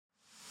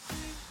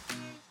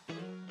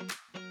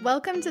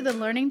Welcome to the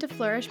Learning to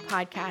Flourish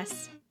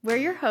podcast. We're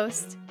your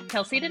hosts,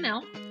 Kelsey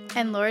Donnell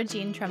and Laura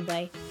Jean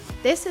Tremblay.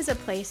 This is a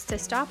place to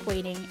stop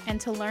waiting and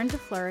to learn to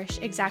flourish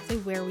exactly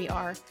where we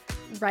are,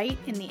 right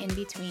in the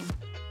in-between.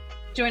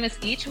 Join us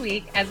each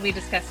week as we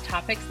discuss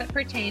topics that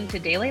pertain to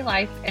daily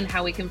life and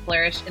how we can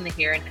flourish in the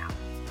here and now.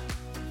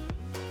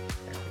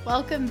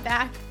 Welcome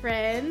back,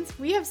 friends.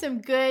 We have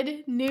some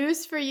good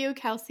news for you,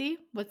 Kelsey.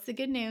 What's the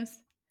good news?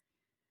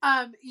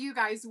 You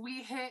guys,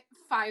 we hit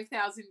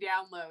 5,000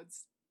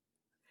 downloads.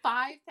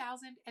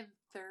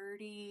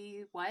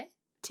 5,030 what?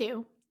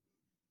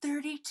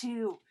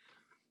 32.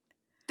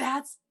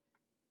 That's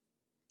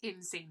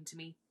insane to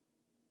me.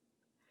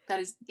 That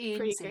is insane.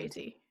 Pretty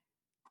crazy.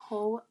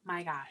 Oh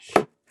my gosh.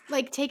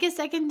 Like, take a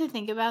second to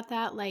think about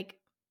that. Like,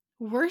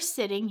 we're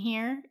sitting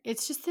here.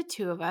 It's just the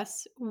two of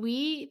us.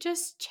 We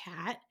just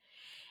chat.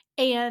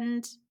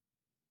 And,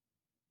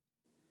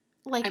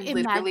 like, I'm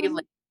literally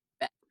imagine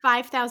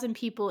 5,000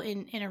 people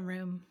in a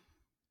room.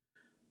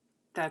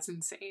 That's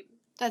insane.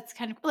 That's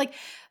kind of like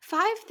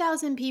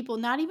 5,000 people,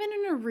 not even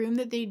in a room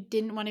that they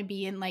didn't want to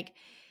be in, like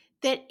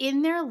that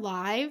in their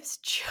lives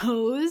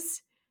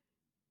chose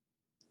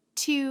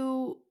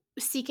to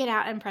seek it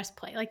out and press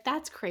play. Like,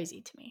 that's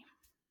crazy to me.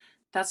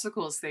 That's the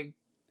coolest thing.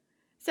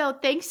 So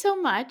thanks so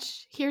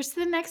much. Here's to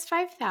the next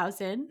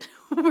 5,000.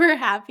 We're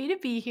happy to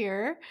be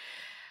here.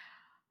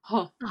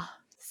 Huh. Oh,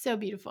 so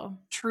beautiful.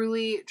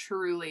 Truly,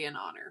 truly an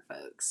honor,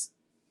 folks.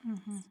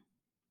 Mm-hmm.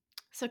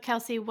 So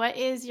Kelsey, what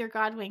is your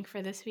God wink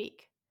for this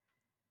week?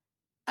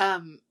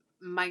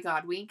 My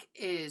God wink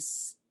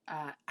is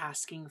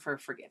asking for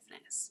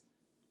forgiveness.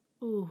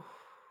 Ooh.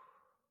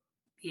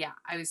 Yeah,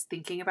 I was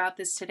thinking about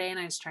this today and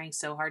I was trying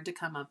so hard to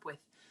come up with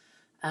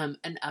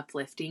an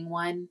uplifting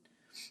one.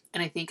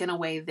 And I think in a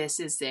way this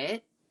is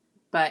it.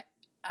 But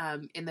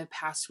in the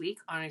past week,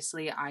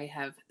 honestly, I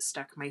have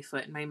stuck my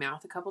foot in my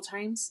mouth a couple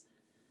times.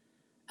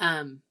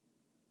 And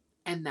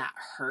that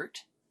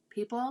hurt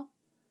people.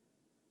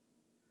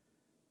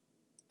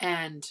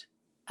 And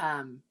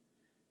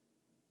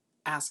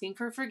asking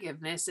for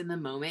forgiveness in the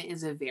moment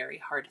is a very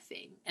hard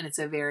thing. And it's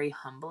a very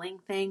humbling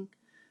thing.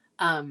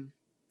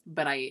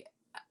 But it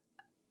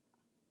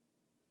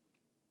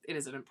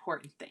is an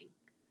important thing.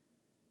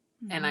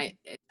 Mm-hmm. And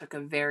it took a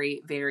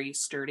very, very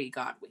sturdy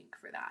God wink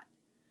for that.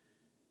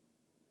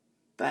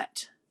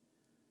 But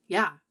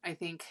yeah, hi,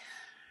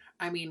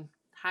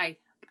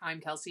 I'm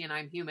Kelsey and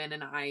I'm human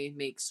and I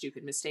make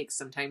stupid mistakes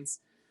sometimes.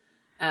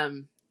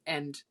 And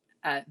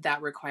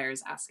that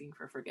requires asking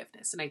for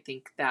forgiveness. And I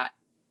think that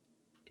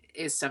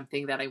is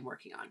something that I'm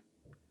working on.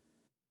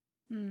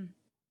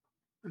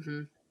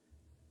 Mm-hmm.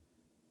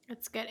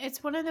 It's good.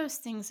 It's one of those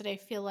things that I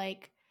feel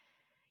like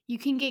you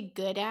can get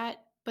good at,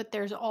 but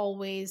there's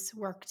always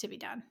work to be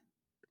done.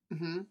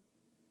 Mm-hmm.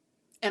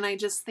 And I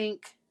just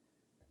think,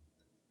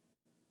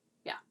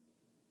 yeah,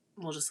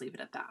 we'll just leave it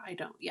at that.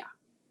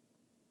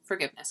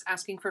 Forgiveness,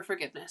 asking for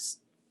forgiveness.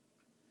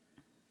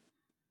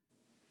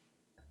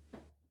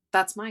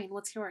 That's mine.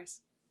 What's yours?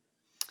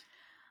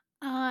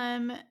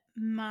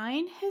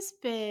 Mine has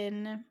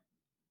been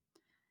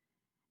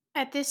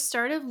at this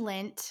start of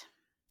Lent,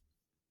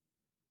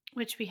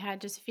 which we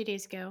had just a few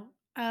days ago.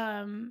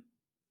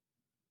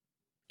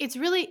 It's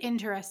really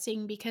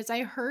interesting because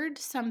I heard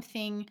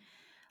something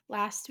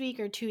last week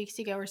or 2 weeks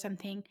ago or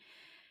something.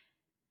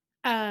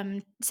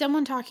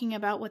 Someone talking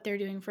about what they're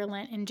doing for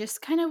Lent and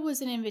just kind of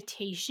was an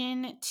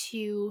invitation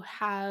to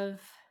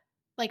have,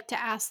 like, to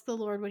ask the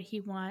Lord what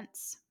he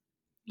wants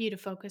you to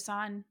focus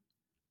on.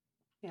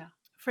 Yeah.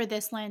 For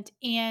this Lent.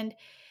 And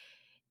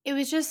it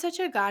was just such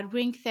a God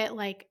wink that,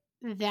 like,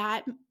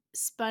 that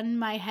spun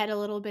my head a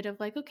little bit of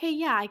like, okay,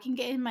 yeah, I can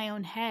get in my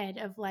own head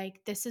of like,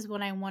 this is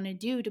what I want to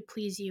do to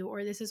please you,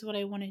 or this is what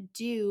I want to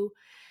do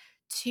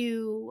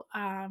to,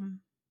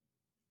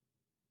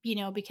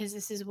 because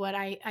this is what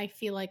I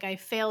feel like I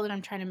failed and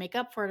I'm trying to make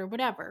up for it or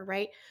whatever,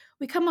 right?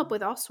 We come up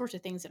with all sorts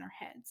of things in our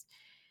heads.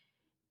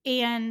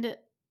 And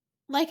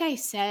like I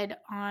said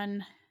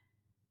on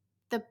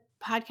the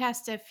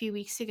podcast a few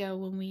weeks ago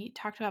when we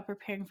talked about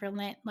preparing for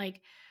Lent, like,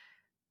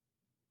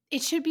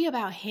 it should be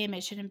about him.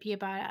 It shouldn't be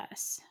about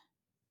us.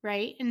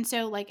 Right. And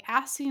so, like,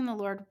 asking the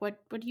Lord, what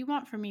do you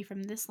want from me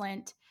from this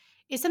Lent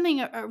is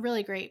something a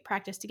really great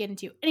practice to get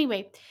into.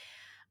 Anyway,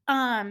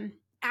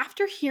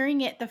 after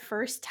hearing it the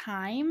first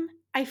time,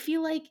 I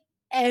feel like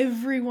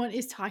everyone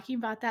is talking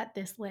about that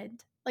this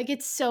Lent. Like,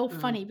 it's so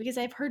funny because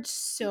I've heard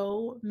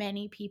so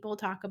many people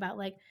talk about,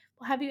 like,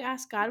 well, have you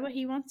asked God what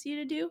he wants you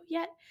to do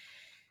yet?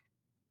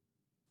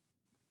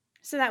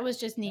 So that was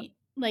just neat.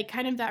 Like,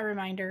 kind of that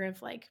reminder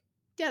of like,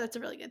 yeah, that's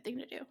a really good thing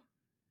to do.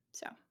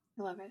 So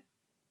I love it.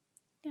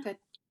 Yeah.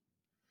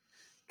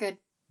 Good.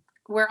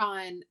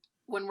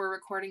 When we're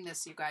recording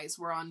this, you guys,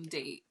 we're on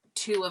day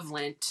 2 of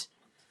Lent.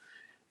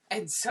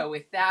 And so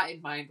with that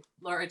in mind,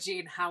 Laura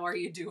Jean, how are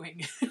you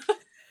doing?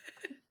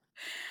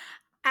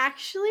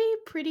 Actually,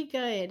 pretty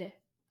good.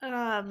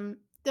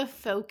 The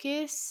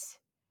focus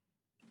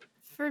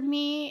for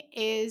me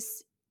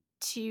is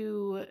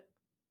to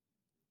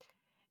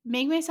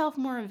make myself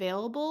more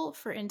available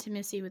for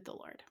intimacy with the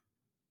Lord.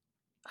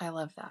 I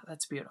love that.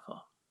 That's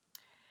beautiful.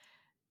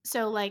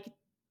 So, like,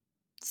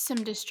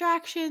 some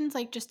distractions,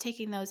 like just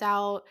taking those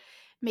out,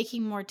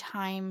 making more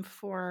time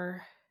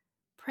for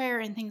prayer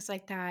and things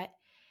like that.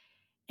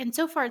 And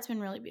so far, it's been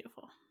really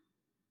beautiful.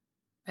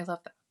 I love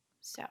that.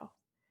 So,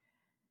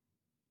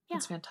 yeah.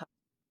 That's fantastic.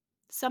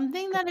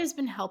 Something that has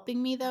been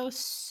helping me, though,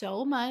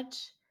 so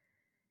much,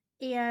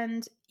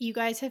 and you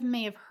guys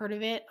may have heard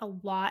of it a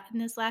lot in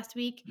this last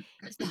week,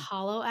 is the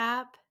Hollow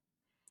app.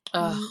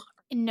 Ugh,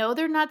 N No,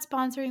 they're not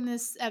sponsoring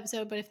this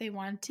episode, but if they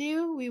want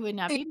to, we would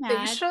not be they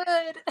mad.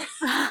 should.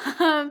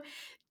 Um,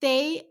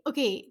 they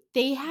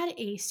had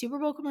a Super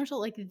Bowl commercial,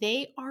 like,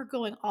 they are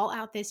going all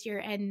out this year,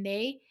 and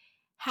they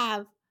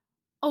have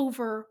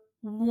over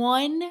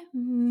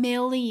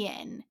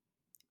 1,000,000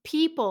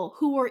 people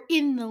who are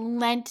in the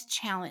Lent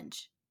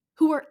challenge,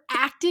 who are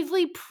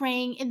actively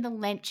praying in the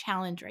Lent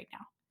challenge right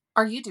now.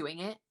 Are you doing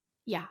it?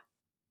 Yeah,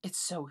 It's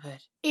so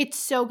good. it's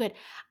so good.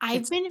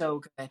 I've It's been so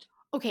good.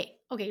 okay,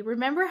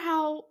 remember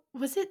how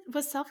was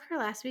self-care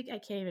last week? I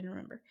can't even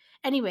remember.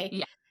 Anyway,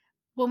 Yeah.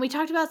 when we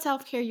talked about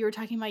self-care, you were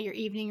talking about your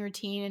evening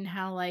routine and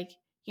how, like,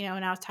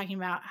 and I was talking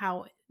about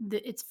how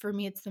it's for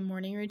me, it's the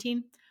morning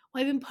routine.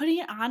 Well, I've been putting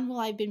it on while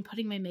I've been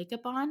putting my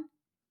makeup on.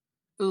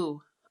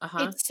 Ooh.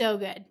 Uh-huh. It's so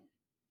good. I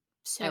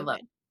So love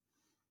good.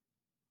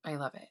 I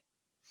love it.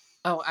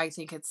 Oh, I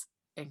think it's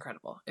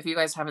incredible. If you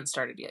guys haven't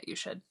started yet, you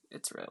should.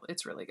 It's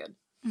really good.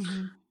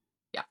 Mhm.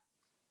 Yeah.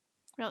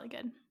 Really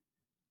good.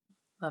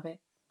 Love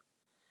it.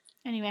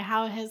 Anyway,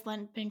 how has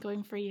Lent been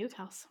going for you,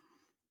 Kels?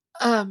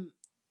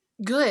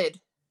 Good.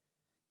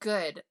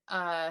 Good.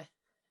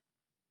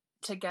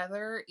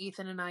 Together,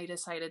 Ethan and I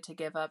decided to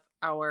give up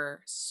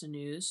our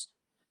snooze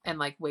and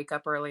like wake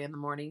up early in the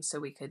morning so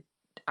we could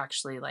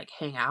actually like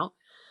hang out.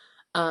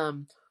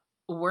 Um,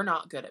 we're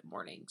not good at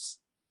mornings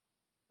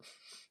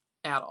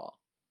at all.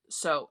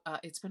 So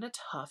it's been a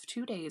tough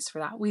 2 days for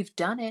that. We've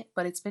done it,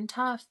 but it's been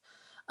tough.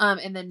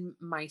 And then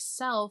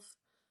myself,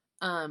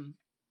 um,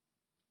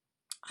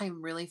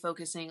 I'm really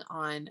focusing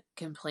on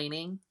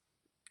complaining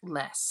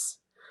less.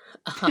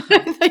 I thought you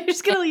were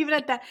just And, gonna leave it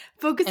at that. and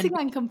Focusing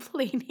on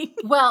complaining.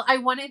 well, I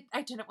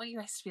didn't want you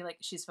guys to be like,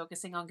 she's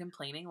focusing on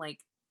complaining. Like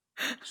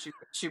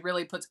she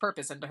really puts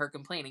purpose into her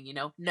complaining, you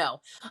know?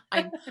 No,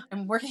 I'm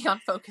working on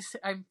focus.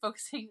 I'm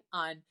focusing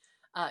on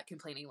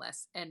complaining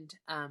less and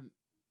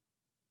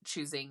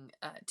choosing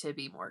to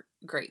be more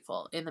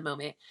grateful in the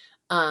moment.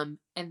 And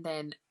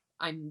then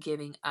I'm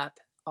giving up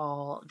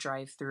all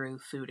drive-through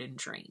food and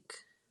drink.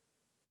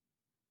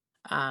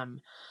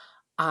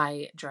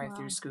 I drive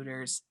through Wow.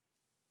 scooters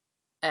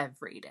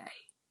every day,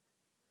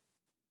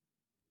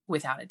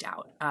 without a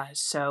doubt.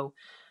 So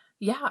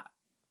yeah,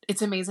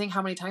 it's amazing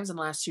how many times in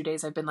the last 2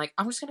 days I've been like,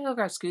 I'm just gonna go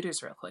grab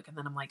scooters real quick, and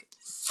then I'm like,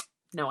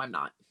 no, I'm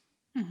not.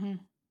 Mhm.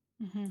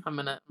 Mhm. I'm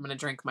gonna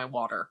drink my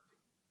water.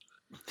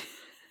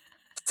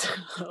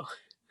 So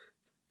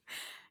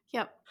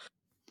Yep.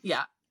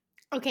 yeah.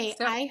 Okay,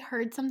 So I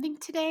heard something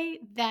today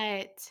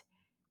that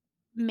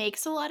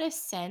makes a lot of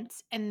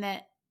sense and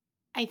that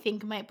I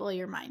think might blow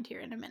your mind here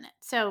in a minute.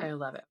 So, I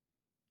love it.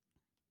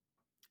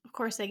 of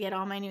course, I get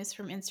all my news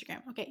from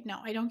Instagram. Okay, no,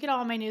 I don't get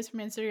all my news from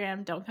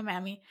Instagram. Don't come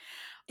at me.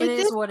 It But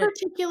is this what it.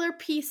 particular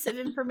piece of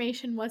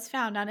information was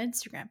found on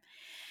Instagram.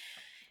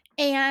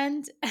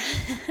 And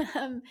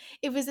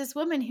it was this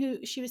woman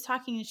who she was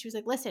talking and she was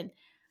like, listen,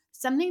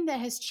 something that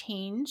has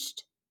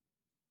changed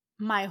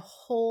my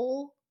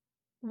whole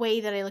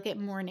way that I look at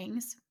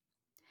mornings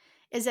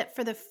is that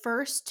for the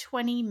first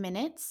 20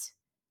 minutes,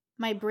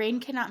 my brain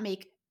cannot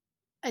make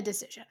a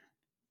decision.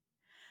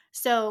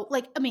 So,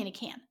 like, I mean, it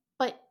can,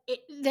 but it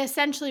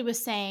essentially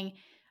was saying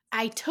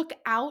I took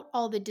out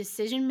all the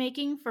decision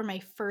making for my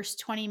first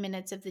 20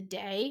 minutes of the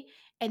day,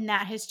 and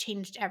that has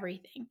changed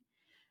everything.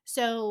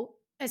 So,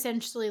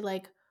 essentially,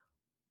 like,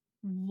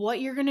 what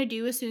you're going to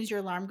do as soon as your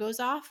alarm goes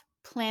off,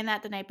 plan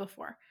that the night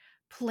before.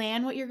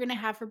 Plan what you're going to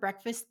have for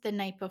breakfast the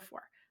night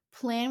before.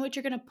 Plan what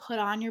you're going to put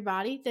on your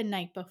body the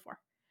night before.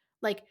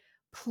 Like,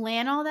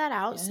 plan all that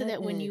out so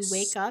that when you Yes.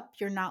 wake up,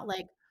 you're not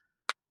like,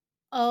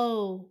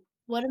 oh,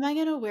 what am I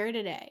going to wear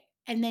today?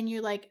 And then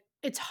you're like,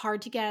 it's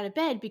hard to get out of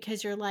bed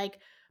because you're like,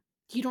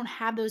 you don't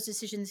have those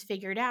decisions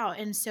figured out.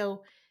 And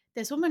so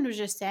this woman was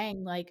just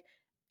saying, like,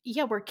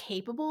 yeah, we're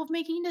capable of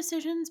making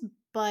decisions,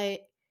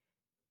 but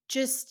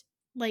just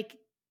like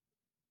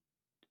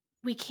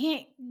we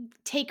can't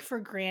take for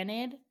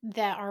granted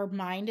that our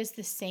mind is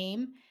the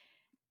same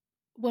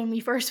when we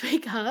first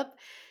wake up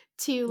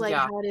to like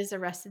Yeah, how it is the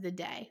rest of the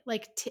day.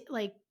 Like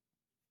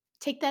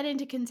take that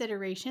into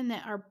consideration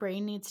that our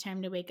brain needs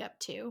time to wake up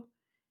too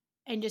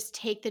and just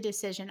take the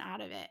decision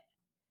out of it.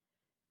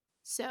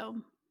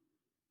 So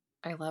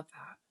I love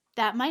that.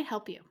 that might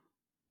help you.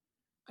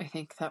 I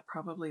think that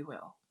probably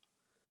will.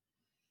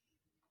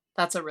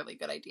 That's a really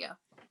good idea.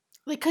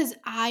 Because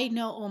I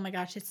know, oh my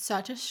gosh, it's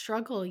such a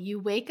struggle. You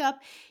wake up,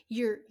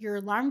 your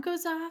alarm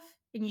goes off,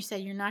 and you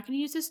said you're not going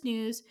to use the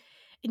snooze,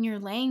 and you're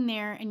laying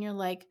there and you're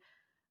like,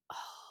 oh,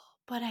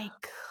 but I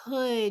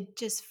could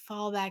just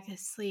fall back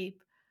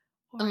asleep.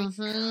 or I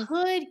Mhm.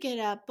 could get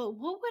up, but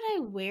what would I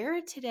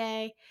wear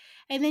today?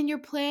 And then you're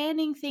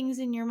planning things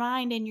in your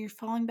mind and you're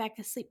falling back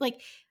asleep.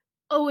 Like,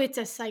 oh, it's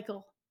a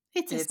cycle.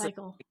 It's a It's a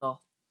cycle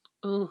cycle.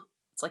 Ooh,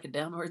 it's like a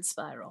downward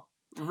spiral,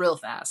 real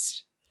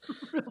fast.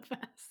 real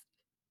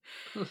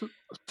fast.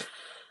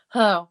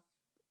 Oh,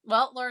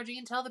 well, Laura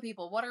Jean, tell the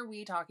people, what are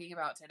we talking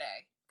about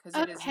today?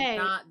 Because it is Okay.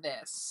 not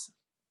this.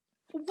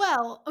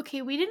 Well,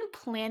 okay, we didn't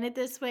plan it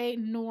this way,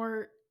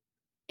 nor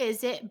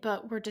is it,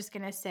 but we're just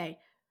gonna say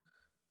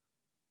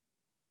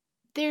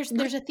there's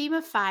a theme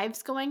of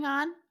fives going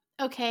on.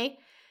 Okay.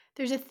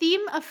 There's a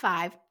theme of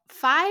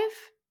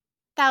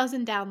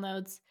 5,000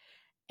 downloads,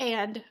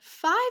 and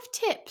 5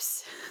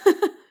 tips.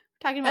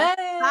 Talking about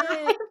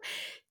Hey! 5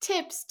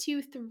 tips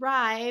to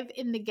thrive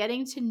in the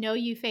getting to know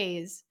you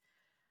phase.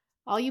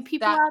 All you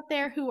people That out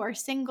there who are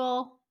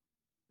single,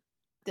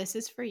 this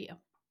is for you.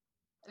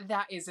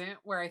 that isn't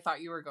where I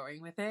thought you were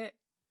going with it.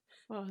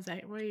 What was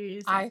I? What are you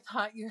saying? I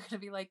thought you were gonna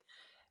be like,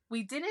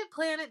 we didn't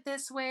plan it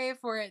this way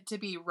for it to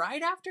be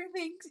right after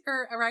things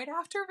or right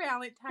after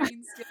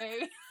Valentine's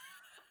Day.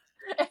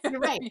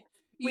 You're right.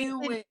 We You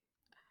didn't. went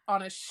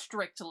on a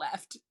strict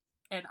left,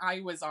 and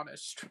I was on a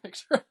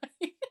strict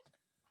right.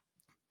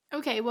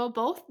 Okay, well,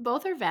 both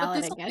are But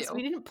valid, this I will guess.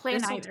 We do. didn't plan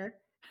This will do. either.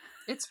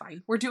 It's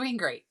fine. We're doing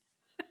great.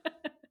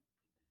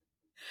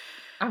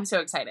 I'm so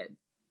excited.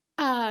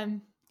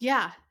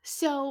 Yeah.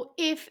 So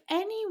if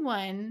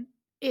anyone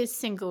is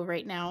single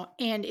right now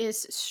and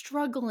is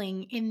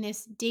struggling in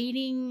this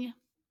dating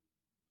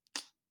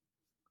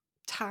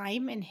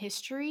time in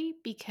history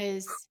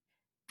because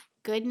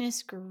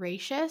goodness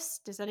gracious,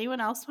 does anyone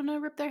else want to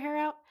rip their hair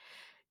out?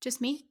 Just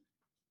me?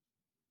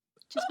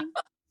 Just me?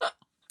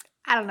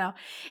 I don't know.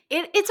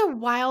 It's a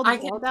wild I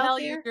can world out tell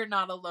you there. you're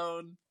not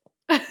alone.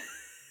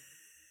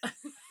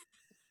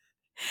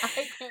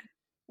 I can,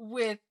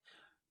 with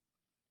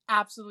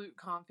absolute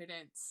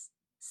confidence,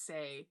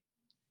 say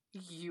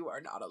you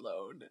are not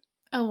alone.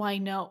 Oh, I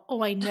know.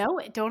 Oh, I know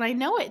it. Don't I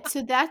know it?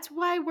 So that's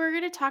why we're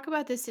going to talk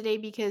about this today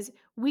because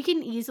we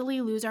can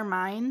easily lose our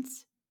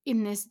minds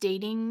in this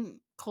dating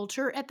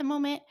culture at the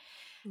moment.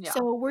 Yeah.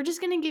 So we're just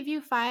going to give you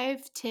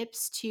 5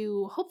 tips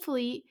to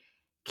hopefully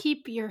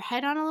keep your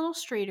head on a little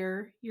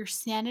straighter, your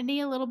sanity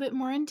a little bit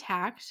more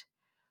intact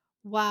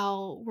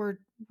while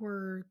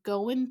we're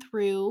going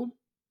through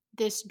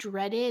this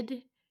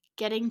dreaded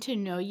getting to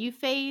know you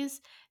phase,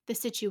 the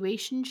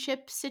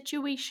situationship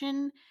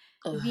situation,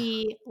 Ugh.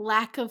 the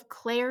lack of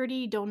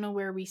clarity, don't know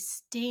where we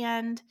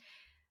stand.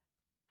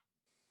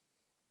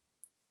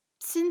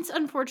 Since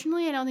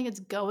unfortunately I don't think it's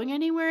going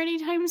anywhere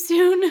anytime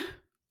soon,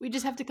 we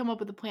just have to come up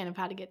with a plan of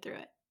how to get through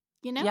it.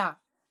 You know? Yeah.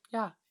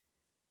 Yeah.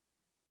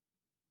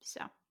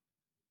 So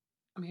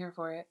I'm here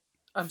for it.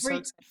 I'm for so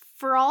excited.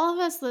 for all of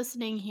us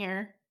listening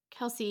here,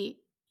 Kelsey,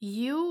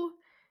 you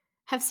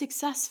have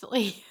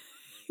successfully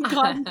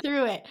gotten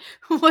through it.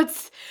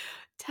 What's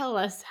Tell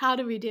us, how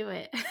do we do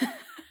it?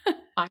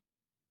 I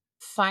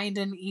find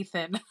an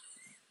Ethan.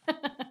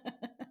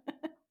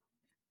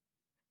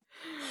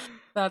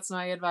 That's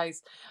my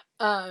advice.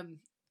 Um,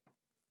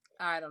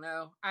 I don't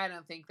know. I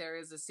don't think there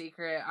is a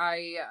secret.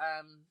 I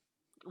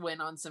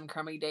went on some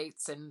crummy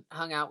dates and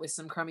hung out with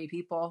some crummy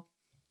people.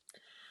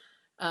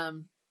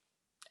 Um,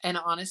 and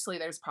honestly,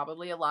 there's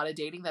probably a lot of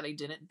dating that I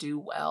didn't do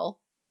well.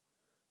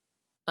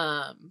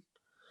 Um,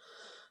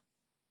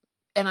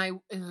 and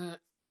I'm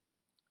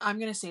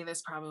gonna say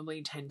this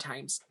probably 10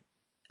 times.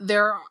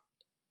 There are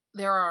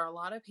there are a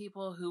lot of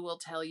people who will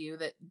tell you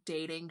that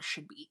dating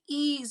should be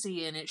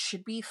easy and it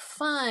should be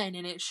fun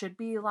and it should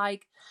be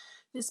like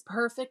this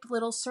perfect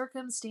little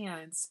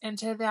circumstance. And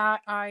to that,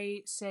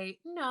 I say,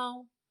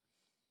 no,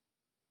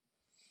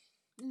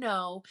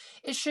 no,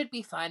 it should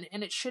be fun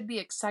and it should be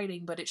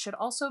exciting, but it should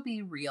also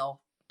be real.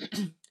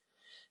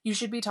 You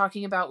should be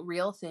talking about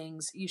real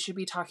things. You should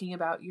be talking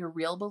about your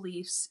real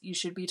beliefs. You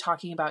should be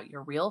talking about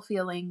your real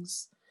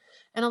feelings.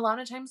 And a lot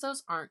of times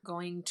those aren't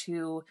going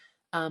to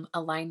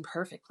align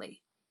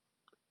perfectly,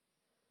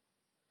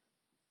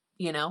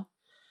 you know?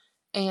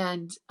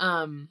 And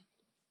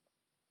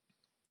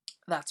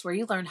that's where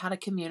you learn how to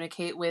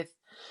communicate with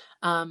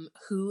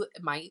who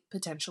might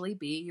potentially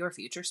be your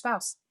future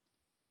spouse.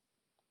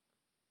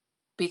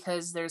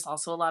 Because there's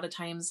also a lot of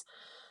times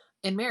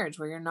in marriage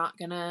where you're not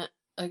going to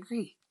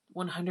agree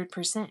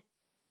 100%.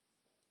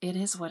 It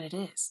is what it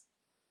is.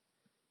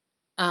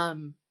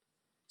 Um,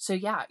 so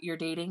yeah, your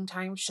dating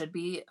time should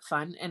be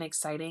fun and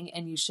exciting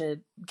and you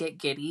should get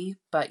giddy,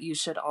 but you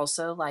should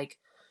also like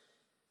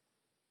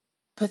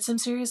put some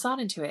serious thought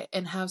into it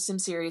and have some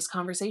serious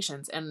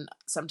conversations. And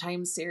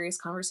sometimes serious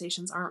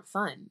conversations aren't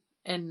fun.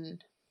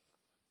 And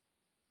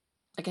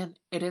again,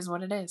 it is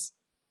what it is.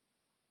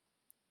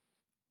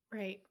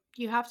 Right.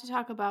 You have to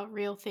talk about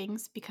real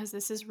things because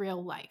this is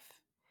real life.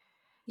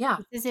 Yeah.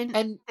 This isn't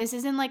And this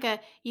isn't like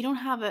you don't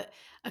have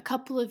a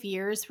couple of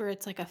years where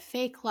it's like a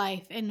fake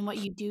life and what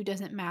you do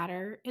doesn't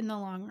matter in the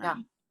long yeah,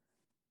 run.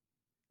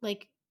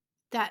 Like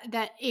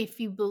that if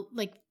you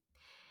like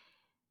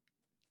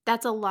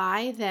that's a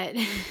lie that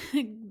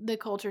the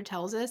culture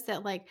tells us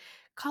that like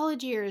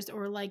college years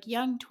or like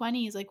young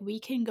 20s, like we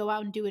can go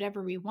out and do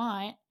whatever we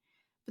want,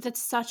 but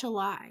that's such a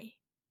lie.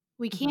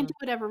 We can't Hmm. do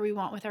whatever we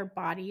want with our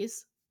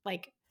bodies,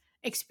 like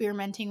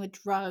experimenting with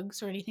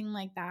drugs or anything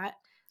like that.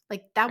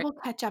 Like that Right. will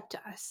catch up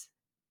to us.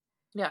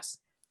 Yes.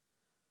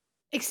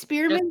 Just,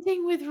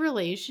 Experimenting with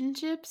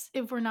relationships,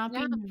 if we're not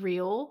yeah. being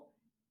real,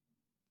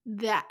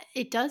 that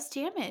it does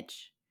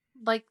damage.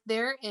 Like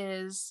there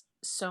is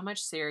so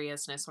much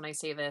seriousness when I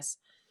say this.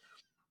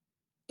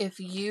 If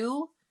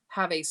you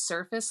have a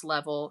surface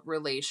level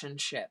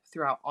relationship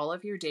throughout all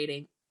of your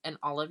dating and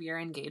all of your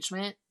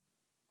engagement,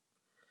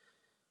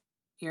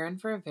 you're in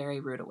for a very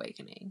rude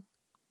awakening.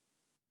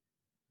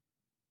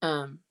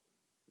 Um,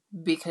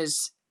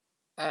 because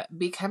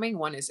becoming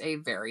one is a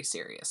very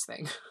serious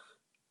thing,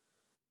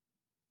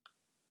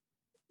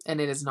 and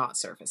it is not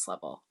surface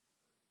level.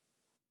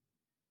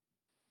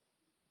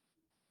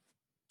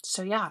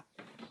 So yeah,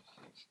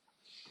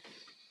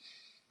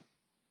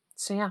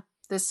 so yeah,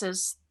 this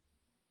is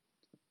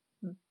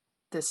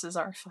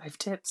our 5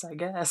 tips, I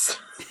guess.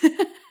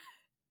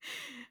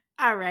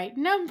 All right,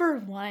 number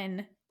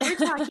 1, we're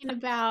talking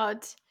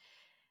about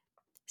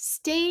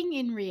staying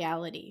in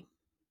reality.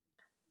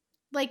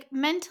 Like,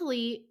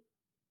 mentally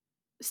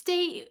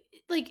stay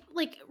like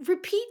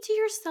repeat to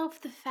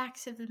yourself the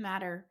facts of the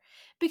matter,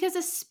 because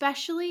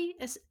especially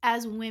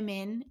as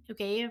women,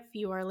 okay, if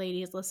you are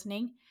ladies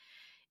listening,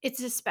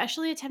 it's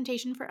especially a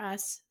temptation for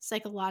us,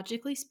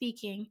 psychologically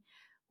speaking.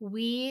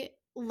 We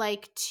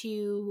like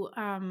to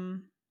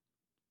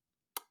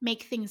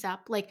make things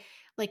up, like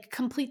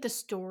complete the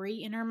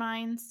story in our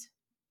minds,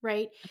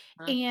 right?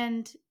 Huh?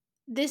 And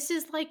this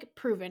is like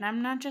proven.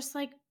 I'm not just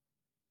like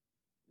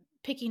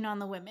picking on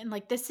the women.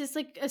 Like this is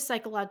like a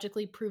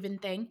psychologically proven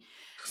thing.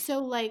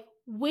 So like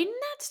when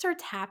that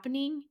starts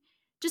happening,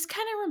 just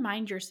kind of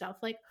remind yourself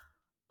like,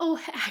 "Oh,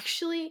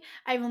 actually,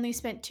 I've only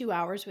spent 2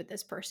 hours with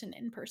this person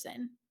in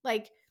person.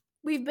 Like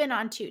we've been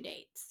on 2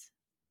 dates."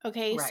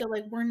 Okay? Right. So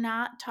like we're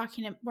not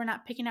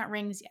picking out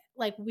rings yet.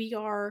 Like we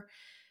are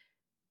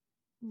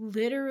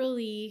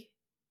literally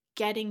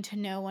getting to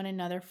know one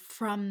another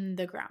from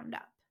the ground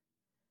up.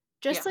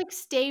 Just Yeah. like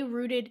stay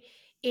rooted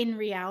in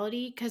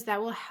reality, because that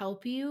will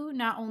help you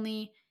not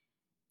only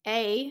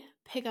A,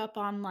 pick up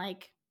on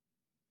like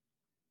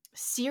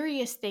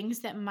serious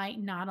things that might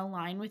not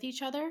align with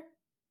each other,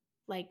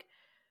 like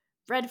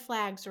red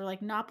flags or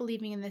like not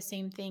believing in the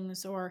same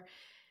things or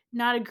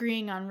not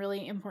agreeing on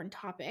really important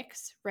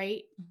topics,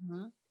 right?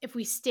 Hmm. If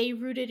we stay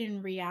rooted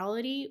in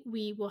reality,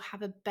 we will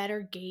have a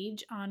better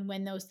gauge on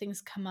when those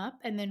things come up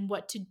and then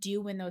what to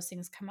do when those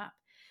things come up.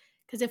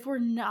 Because if we're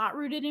not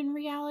rooted in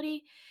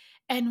reality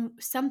and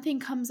something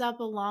comes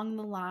up along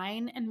the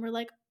line and we're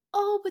like,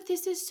 oh, but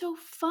this is so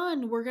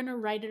fun, we're going to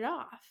write it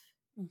off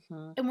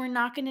Hmm. and we're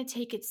not going to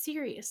take it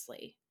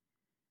seriously.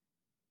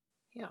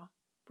 Yeah.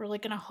 We're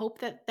like going to hope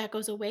that that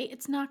goes away.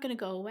 It's not going to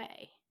go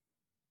away.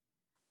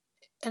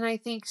 And I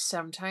think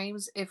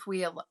sometimes if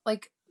we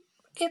like,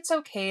 it's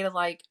okay to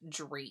like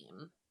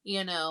dream,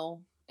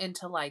 and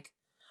to like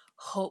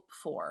hope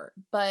for,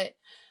 but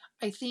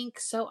I think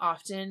so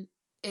often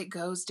it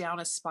goes down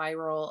a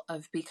spiral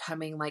of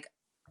becoming like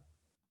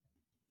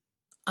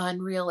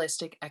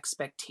unrealistic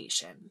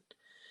expectation.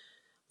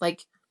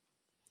 Like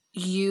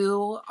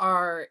you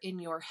are in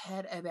your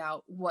head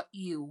about what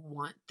you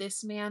want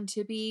this man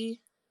to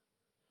be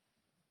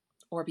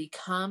or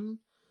become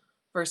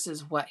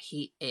versus what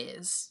he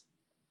is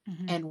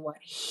Mhm. and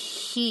what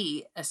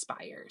he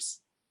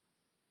aspires.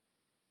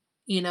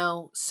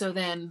 So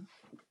then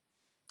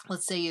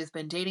let's say you've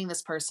been dating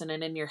this person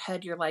and in your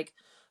head you're like,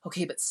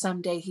 okay, but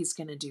someday he's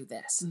going to do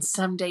this and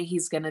someday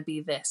he's going to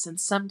be this and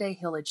someday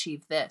he'll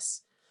achieve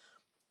this.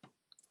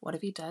 What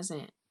if he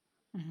doesn't?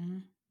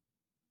 Mhm.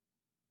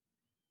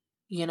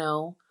 You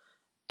know,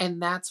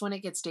 and that's when it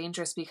gets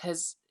dangerous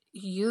because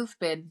you've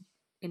been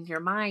in your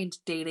mind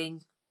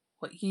dating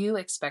what you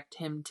expect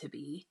him to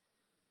be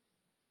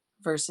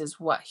versus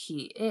what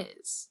he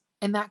is.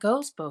 And that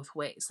goes both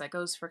ways. That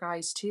goes for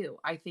guys too.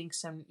 I think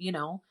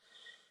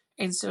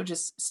and so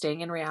just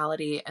staying in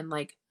reality and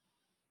like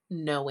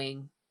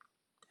knowing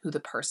who the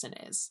person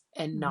is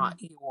and Mhm.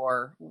 not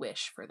your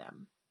wish for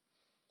them.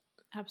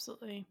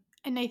 Absolutely.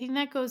 And I think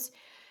that goes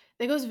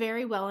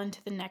very well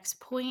into the next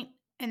point.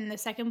 And the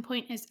second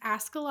point is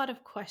ask a lot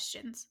of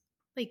questions.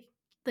 Like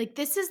like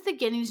this is the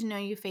getting to know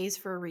you phase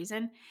for a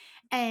reason.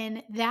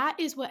 And that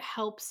is what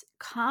helps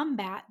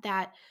combat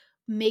that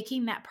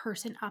making that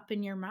person up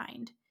in your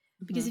mind.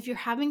 Because Hmm. if you're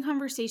having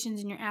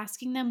conversations and you're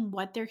asking them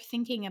what they're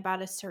thinking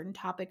about a certain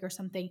topic or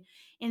something,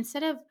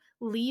 instead of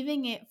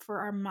leaving it for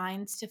our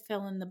minds to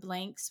fill in the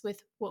blanks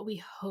with what we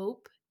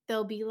hope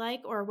they'll be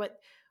like or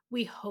what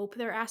we hope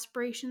their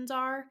aspirations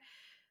are,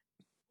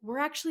 we're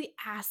actually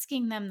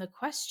asking them the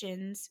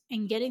questions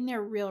and getting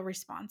their real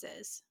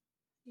responses.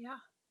 Yeah.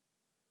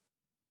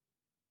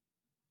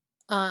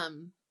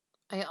 Um,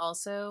 I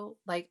also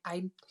like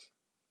I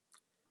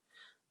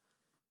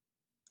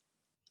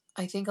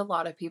think a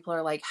lot of people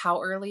are like,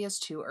 how early is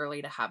too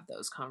early to have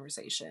those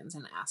conversations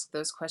and ask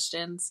those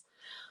questions?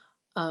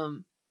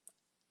 Um,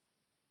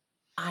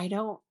 I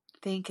don't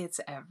think it's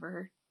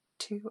ever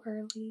too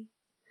early.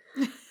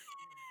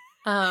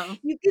 Um,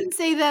 You can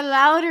say that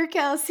louder,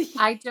 Kelsey.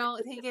 I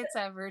don't think it's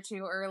ever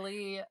too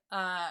early.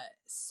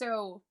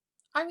 So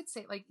I would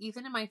say like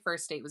Ethan and my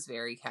first date was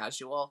very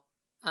casual.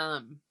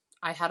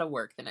 I had to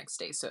work the next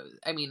day, so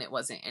I mean it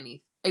was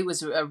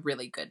a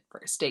really good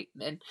first date.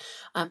 And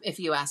if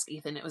you ask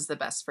Ethan, it was the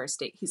best first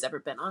date he's ever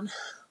been on.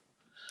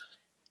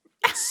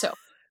 So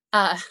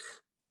uh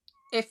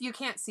if you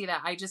can't see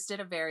that, I just did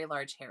a very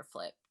large hair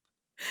flip.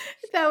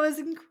 That was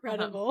Um,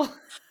 incredible.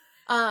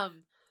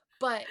 um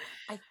but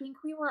I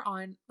think we were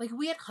on like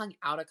we had hung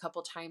out a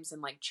couple times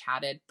and like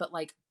chatted, but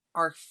like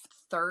our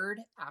third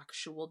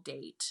actual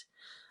date,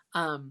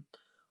 um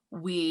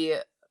we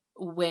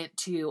went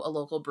to a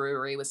local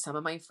brewery with some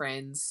of my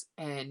friends,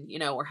 and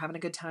we're having a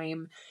good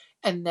time.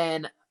 And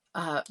then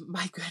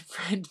my good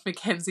friend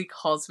Mackenzie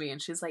calls me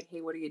and she's like,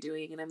 "Hey, what are you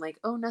doing?" And I'm like,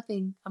 "Oh,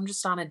 nothing, I'm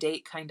just on a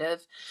date, kind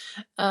of."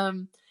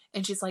 um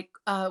and she's like,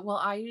 "Well,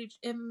 I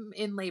am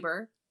in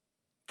labor.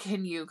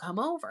 Can you come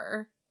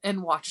over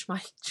and watch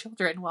my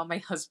children while my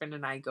husband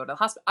and I go to the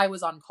hospital?" I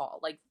was on call,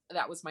 like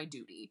that was my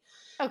duty.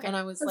 Okay. And I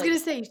I was was like, gonna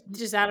say,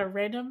 just out of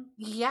random.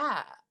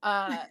 yeah.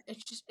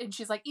 And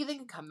she's like, "Ethan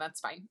can come,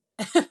 that's fine."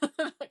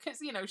 Because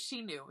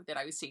she knew that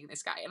I was seeing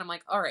this guy, and I'm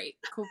like, "All right,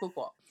 cool, cool,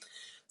 cool."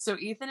 So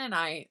Ethan and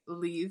I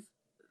leave.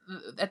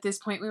 At this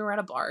point, we were at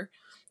a bar.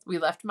 We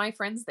left my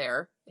friends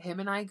there. Him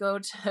and I go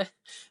to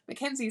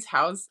Mackenzie's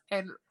house,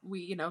 and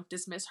we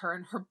dismiss her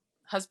and her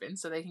husband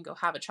so they can go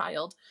have a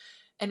child.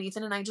 And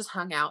Ethan and I just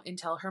hung out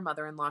until her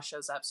mother-in-law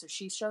shows up. So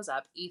she shows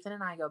up. Ethan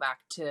and I go back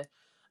to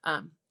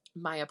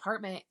my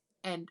apartment,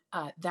 and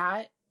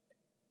that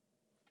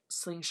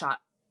slingshot,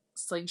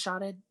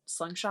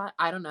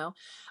 I don't know,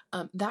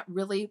 that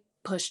really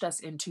pushed us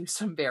into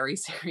some very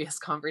serious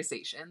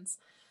conversations.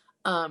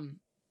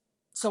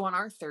 So on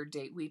our third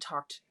date, we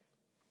talked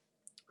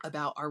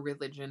about our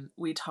religion,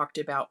 we talked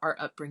about our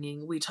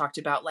upbringing, we talked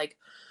about like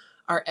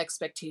our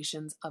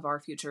expectations of our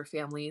future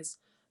families.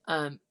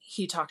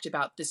 He talked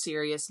about the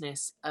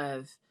seriousness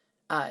of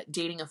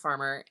dating a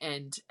farmer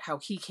and how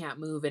he can't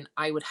move and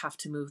I would have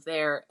to move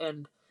there.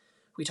 And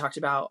we talked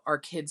about our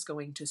kids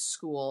going to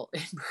school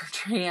in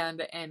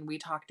Bertrand, and we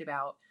talked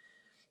about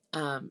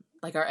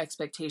like our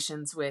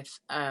expectations with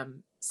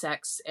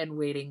sex and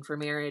waiting for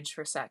marriage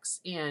for sex.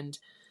 And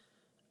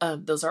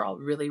those are all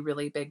really,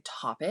 really big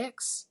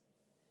topics.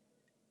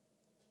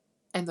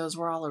 And those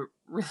were all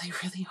really,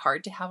 really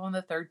hard to have on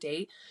the third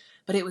date.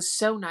 But it was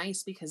so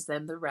nice because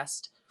then the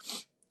rest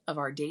of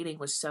our dating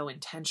was so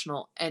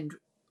intentional and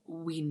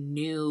we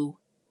knew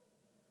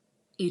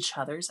each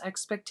other's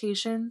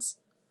expectations.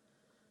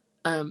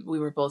 We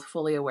were both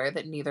fully aware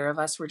that neither of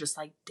us were just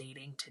like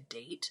dating to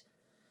date.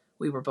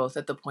 We were both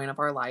at the point of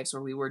our lives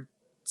where we were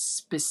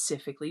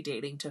specifically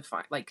dating to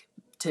find, like,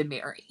 to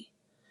marry.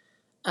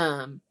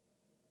 And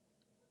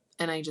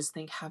I just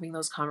think having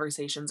those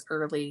conversations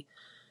early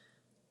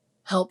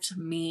helped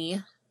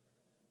me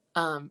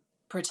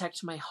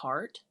protect my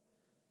heart,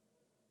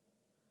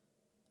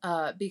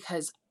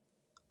 because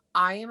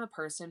I am a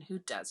person who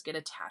does get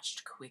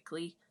attached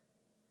quickly.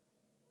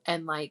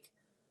 And like,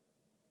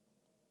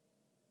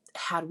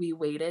 had we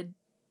waited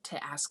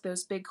to ask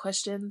those big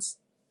questions,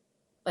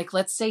 like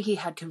let's say he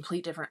had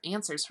complete different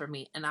answers for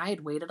me and I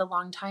had waited a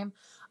long time,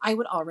 I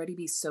would already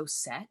be so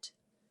set.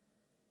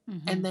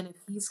 Mm-hmm. And then if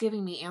he's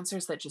giving me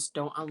answers that just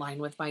don't align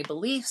with my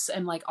beliefs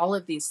and like all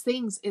of these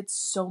things, it's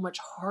so much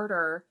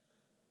harder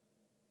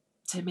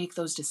to make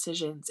those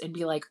decisions and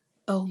be like,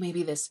 "Oh,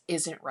 maybe this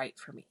isn't right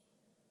for me."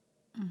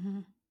 Mm-hmm.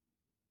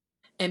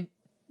 And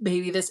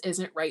maybe this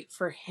isn't right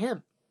for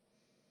him.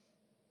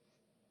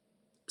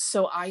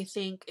 So I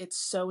think it's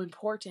so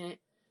important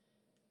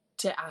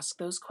to ask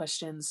those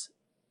questions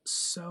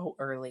so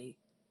early.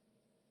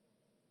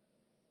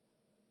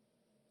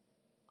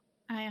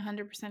 I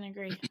 100%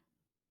 agree.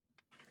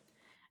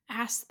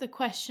 Ask the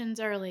questions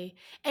early.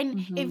 And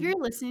if Mm-hmm. you're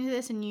listening to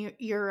this and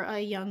you're a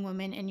young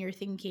woman and you're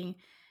thinking,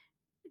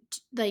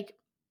 like,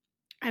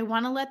 I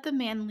want to let the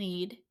man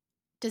lead,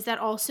 does that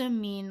also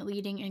mean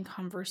leading in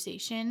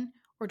conversation?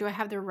 Or do I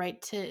have the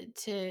right to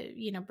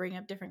bring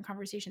up different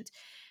conversations?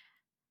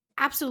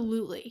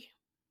 Absolutely.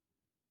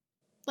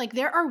 Like,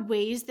 there are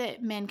ways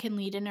that men can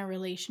lead in a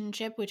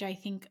relationship, which I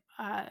think,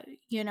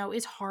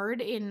 is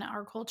hard in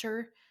our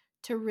culture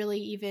to really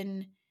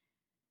even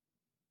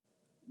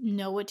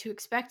know what to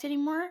expect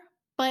anymore.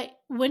 But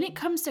when it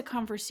comes to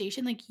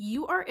conversation, like,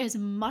 you are as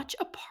much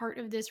a part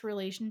of this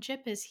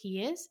relationship as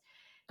he is.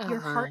 Your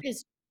heart Uh-huh.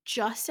 is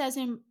just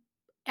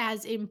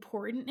as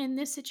important in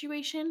this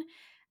situation.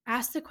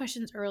 Ask the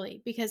questions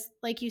early because,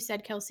 like you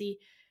said, Kelsey,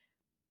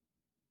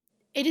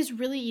 it is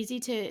really easy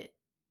to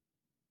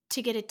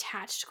get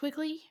attached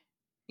quickly.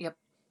 Yep.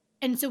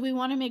 And so we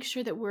want to make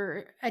sure that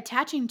we're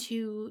attaching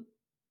to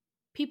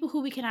people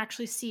who we can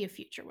actually see a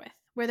future with,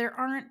 where there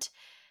aren't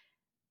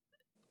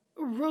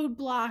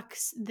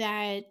roadblocks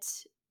that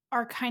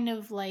are kind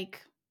of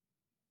like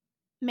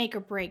make or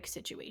break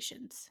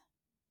situations,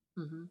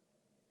 Mm-hmm.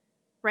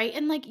 right?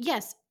 And like,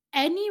 yes,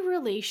 any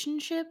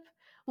relationship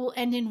will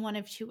end in one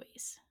of two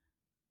ways.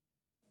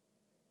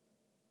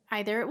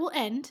 Either it will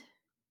end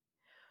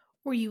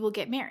or you will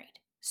get married.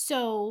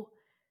 So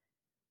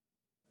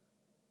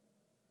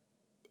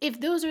if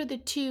those are the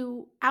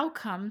two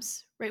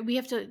outcomes, right, we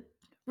have to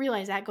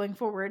realize that going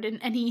forward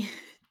in any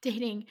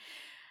dating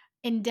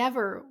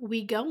endeavor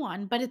we go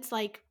on. But it's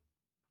like,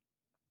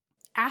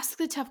 ask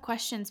the tough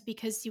questions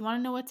because you want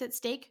to know what's at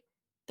stake?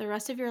 The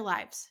rest of your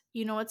lives.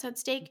 You know what's at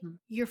stake? Mhm.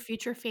 Your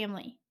future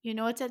family. You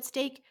know what's at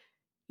stake?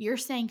 Your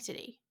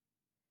sanctity,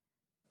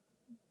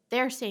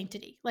 their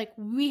sanctity. Like,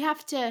 we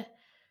have to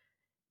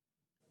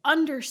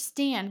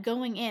understand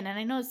going in, and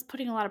I know it's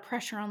putting a lot of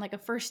pressure on like a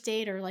first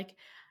date or like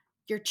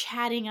you're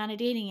chatting on a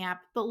dating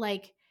app, but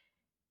like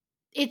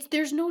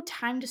there's no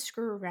time to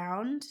screw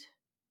around.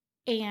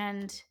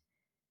 And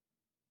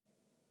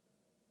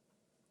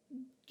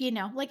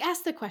like,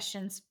 ask the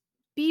questions.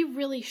 Be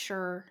really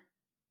sure.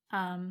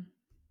 Um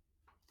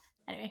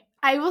Anyway,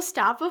 I will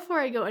stop before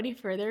I go any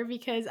further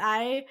because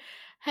I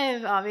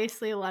have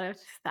obviously a lot of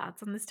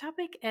thoughts on this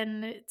topic,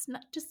 and it's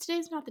not just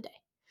today's not the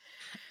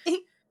day.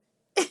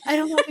 I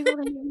don't want people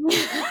to hear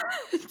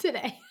me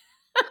today.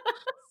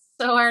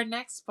 So our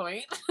next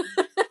point,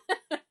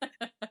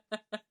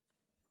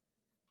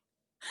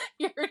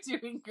 you're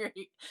doing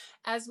great.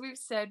 As we've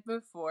said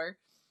before,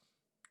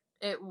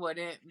 it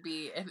wouldn't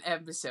be an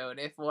episode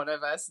if one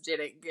of us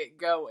didn't get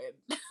going.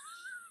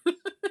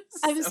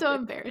 I'm So so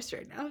embarrassed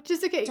right now.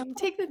 Just okay, don't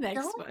take the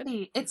next don't one.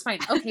 be. It's fine.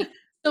 Okay.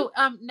 So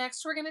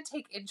next we're gonna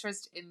take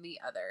interest in the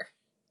other.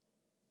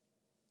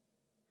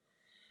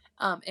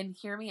 And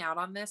hear me out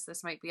on this.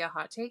 This might be a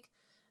hot take.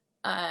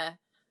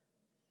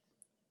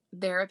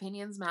 Their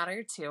opinions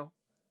matter too,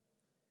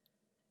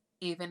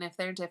 even if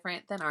they're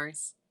different than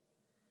ours.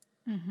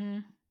 Mm-hmm.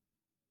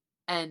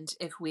 And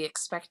if we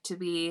expect to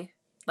be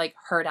like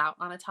heard out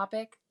on a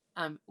topic,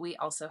 we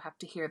also have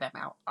to hear them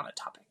out on a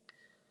topic.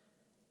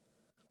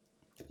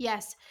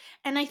 Yes,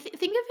 and I think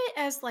of it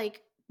as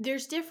like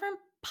there's different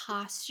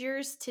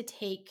postures to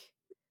take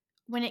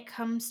when it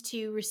comes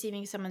to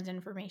receiving someone's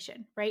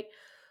information, right?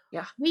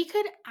 Yeah. We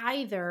could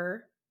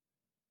either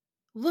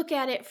look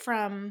at it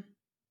from,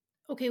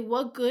 okay,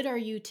 what good are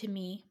you to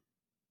me?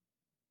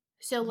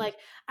 So, Mhm. like,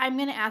 I'm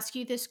going to ask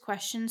you this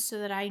question so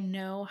that I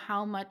know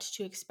how much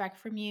to expect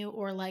from you,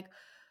 or like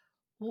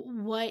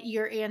what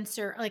your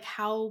answer, like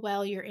how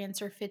well your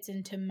answer fits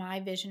into my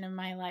vision of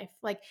my life.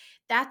 Like,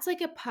 that's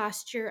like a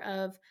posture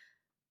of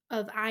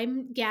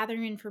I'm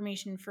gathering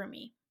information for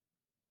me.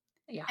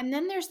 Yeah. And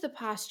then there's the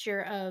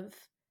posture of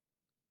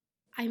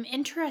I'm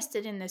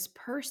interested in this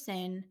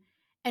person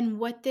and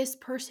what this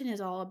person is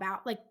all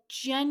about. Like,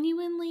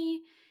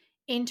 genuinely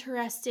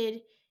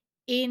interested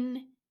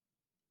in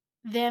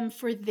them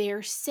for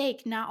their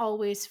sake, not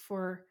always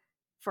for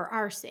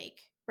our sake,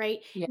 right?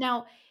 Yeah.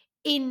 Now,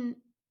 in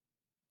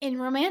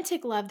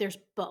romantic love, there's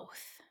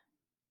both.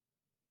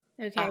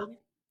 Okay? Ah,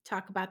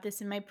 Talk about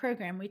this in my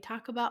program. We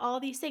talk about all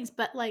these things,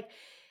 but like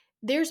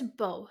there's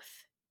both.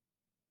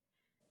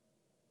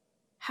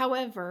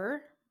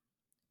 However,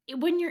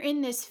 when you're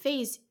in this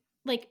phase,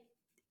 like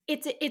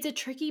it's a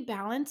tricky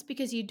balance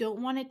because you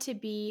don't want it to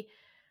be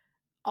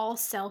all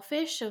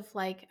selfish of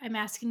like I'm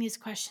asking these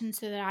questions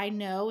so that I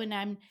know and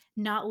I'm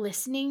not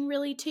listening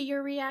really to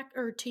your react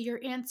or to your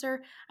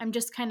answer. I'm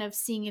just kind of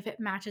seeing if it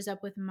matches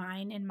up with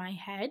mine in my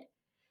head.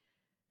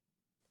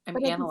 I'm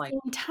But at the analyzing.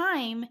 same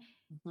time,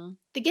 Mm-hmm.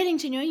 the getting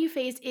to know you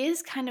phase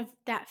is kind of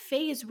that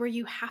phase where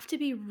you have to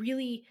be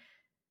really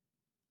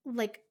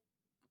like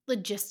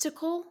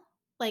logistical,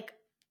 like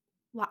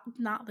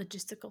not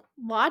logistical,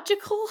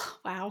 logical.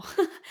 Wow.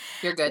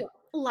 You're good.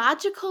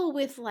 Logical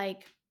with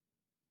like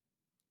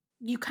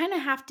you kind of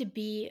have to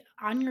be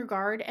on your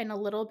guard and a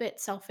little bit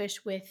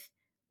selfish with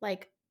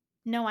like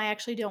no, I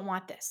actually don't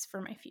want this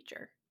for my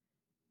future,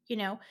 you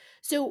know.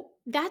 So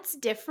that's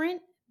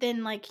different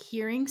than like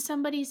hearing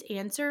somebody's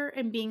answer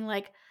and being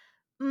like,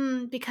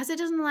 because it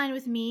doesn't align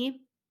with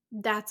me,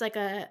 that's like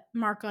a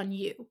mark on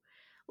you.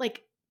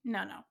 Like,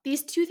 no,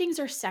 these two things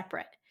are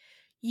separate.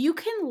 You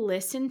can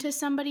listen to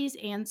somebody's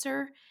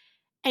answer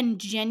and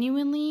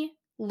genuinely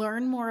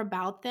learn more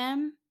about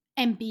them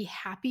and be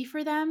happy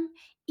for them,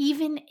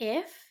 even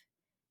if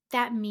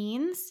that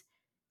means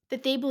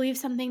that they believe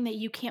something that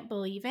you can't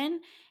believe in,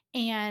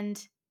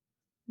 and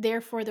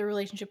therefore the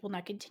relationship will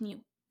not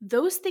continue.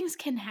 Those things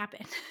can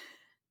happen.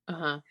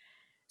 Uh-huh.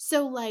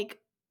 So, like,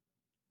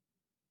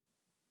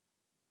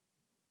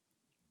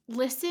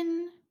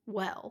 listen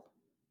well.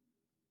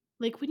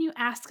 Like, when you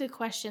ask a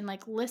question,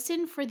 like,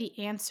 listen for the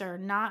answer,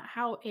 not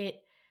how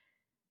it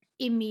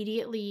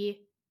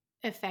immediately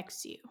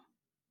affects you.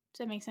 Does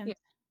that make Yeah. sense?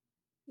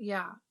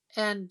 Yeah.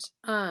 And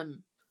I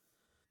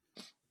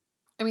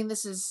mean,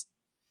 this is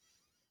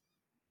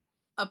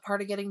a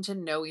part of getting to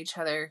know each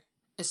other,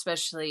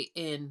 especially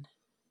in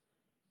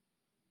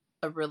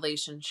a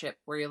relationship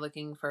where you're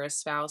looking for a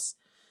spouse.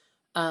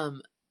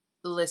 Um,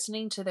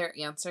 Listening to their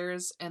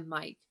answers and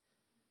like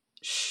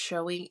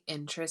showing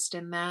interest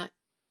in that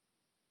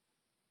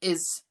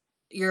is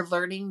you're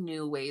learning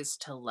new ways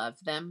to love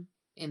them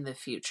in the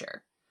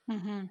future.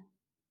 Mm-hmm.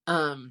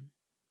 Um,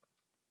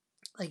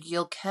 like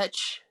you'll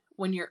catch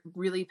when you're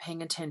really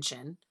paying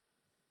attention,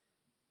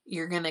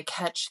 you're going to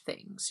catch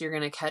things. You're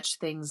going to catch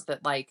things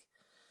that like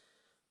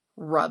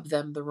rub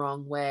them the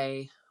wrong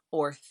way,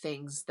 or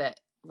things that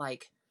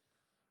like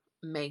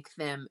make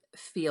them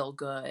feel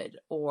good,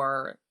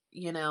 or,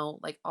 you know,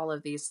 like all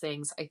of these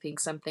things. I think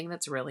something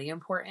that's really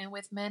important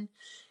with men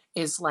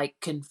is like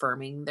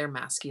confirming their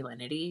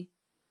masculinity.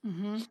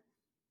 Mm-hmm.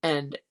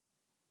 And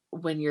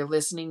when you're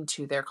listening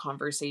to their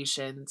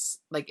conversations,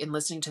 like, and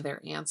listening to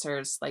their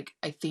answers, like,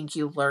 I think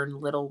you learn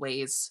little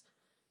ways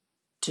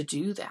to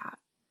do that.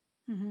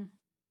 Mm-hmm.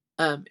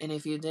 And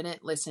if you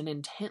didn't listen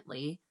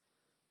intently,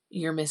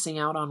 you're missing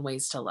out on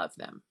ways to love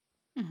them.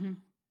 Mm-hmm.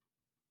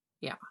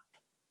 Yeah.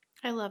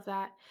 I love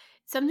that.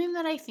 Something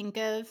that I think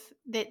of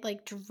that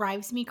like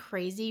drives me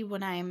crazy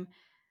when I'm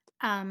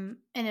an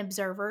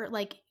observer,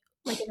 like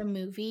in a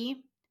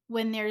movie,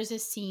 when there's a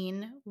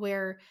scene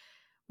where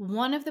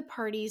one of the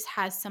parties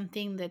has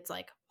something that's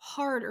like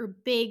hard or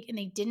big and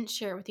they didn't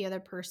share it with the other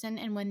person,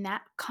 and when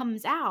that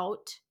comes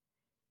out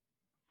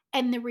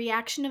and the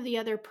reaction of the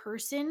other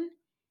person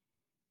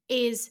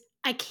is,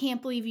 I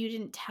can't believe you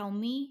didn't tell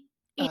me,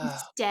 Oh,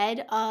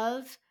 instead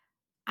of,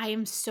 I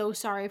am so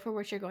sorry for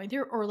what you're going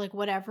through, or like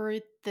whatever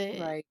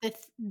right.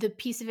 the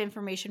piece of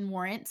information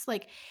warrants,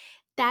 like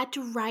that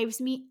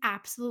drives me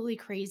absolutely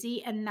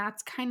crazy. And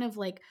that's kind of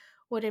like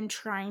what I'm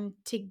trying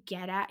to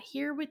get at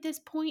here with this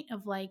point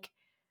of like,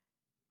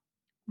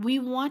 we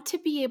want to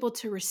be able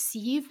to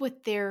receive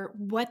what they're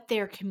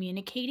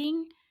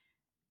communicating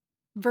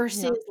Yeah.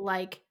 versus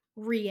like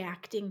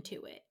reacting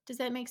to it. Does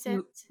that make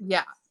sense?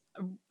 Yeah.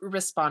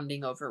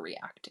 Responding over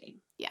reacting.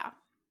 Yeah.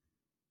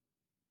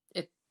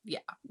 Yeah.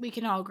 We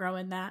can all grow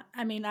in that.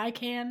 I mean, I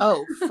can.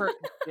 Oh, for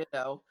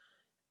ditto.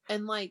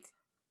 And like,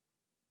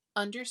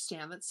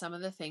 understand that some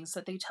of the things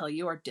that they tell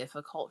you are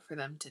difficult for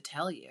them to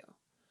tell you.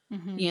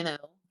 Mhm. You know,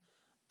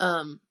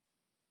 um,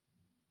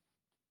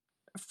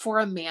 for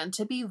a man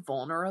to be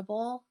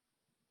vulnerable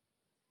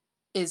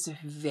is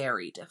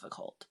very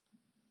difficult.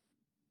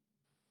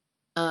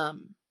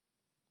 Um,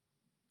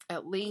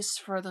 at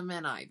least for the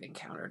men I've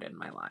encountered in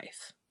my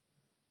life.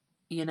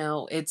 You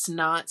know, it's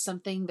not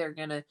something they're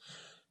going to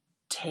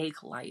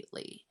take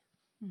lightly.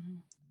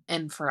 Mhm.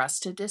 And for us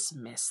to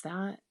dismiss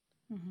that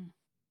Mhm.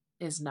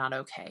 is not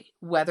okay,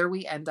 whether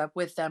we end up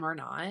with them or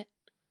not.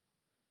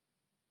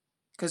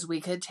 Because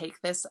we could take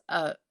this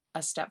a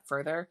step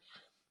further.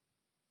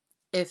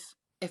 If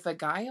a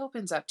guy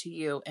opens up to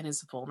you and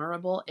is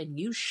vulnerable and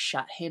you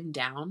shut him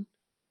down,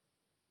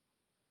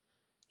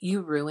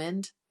 you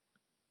ruined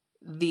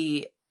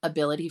the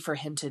ability for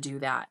him to do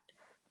that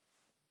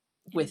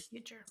In the with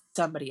future.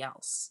 somebody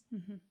else.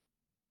 Mhm.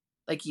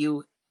 Like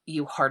you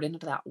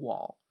hardened that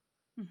wall.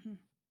 Mhm.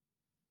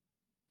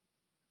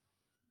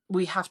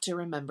 We have to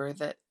remember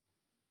that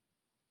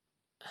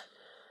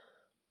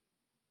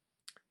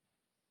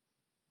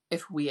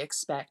if we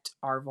expect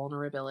our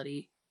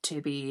vulnerability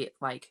to be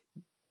like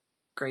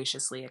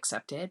graciously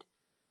accepted,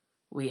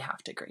 we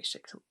have to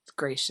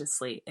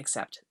graciously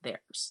accept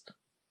theirs.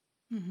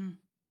 Mhm.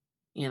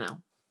 You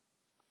know.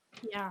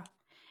 Yeah.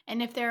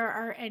 And if there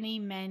are any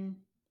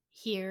men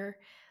here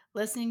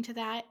listening to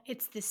that,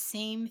 it's the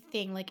same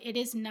thing. Like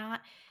it's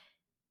not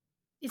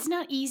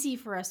easy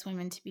for us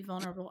women to be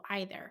vulnerable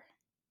either.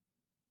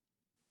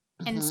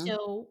 And Mm-hmm.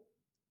 so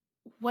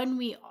when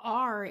we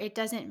are, it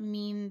doesn't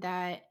mean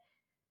that,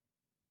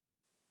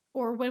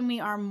 or when we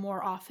are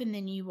more often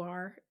than you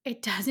are,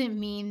 it doesn't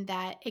mean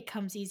that it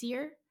comes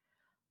easier,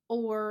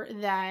 or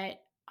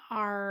that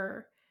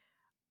our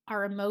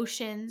our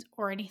emotions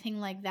or anything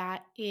like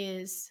that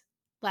is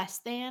less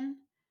than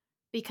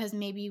because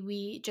maybe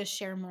we just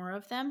share more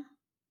of them.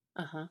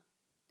 Uh-huh.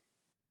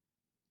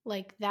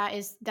 Like that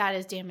is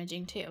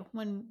damaging too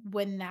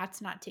when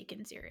that's not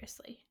taken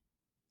seriously.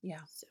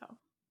 Yeah. So,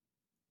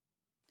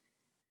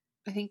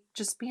 I think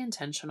just be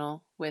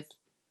intentional with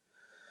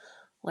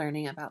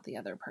learning about the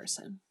other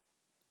person.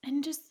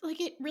 and just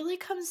like it really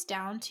comes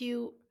down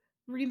to,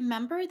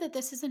 remember that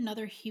this is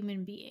another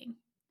human being.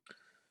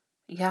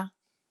 Yeah.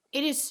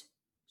 It is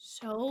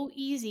so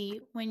easy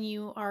when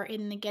you are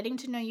in the getting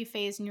to know you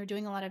phase and you're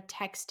doing a lot of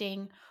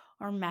texting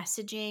or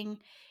messaging.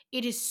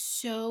 It is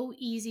so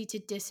easy to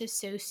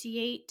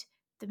disassociate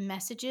the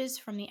messages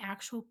from the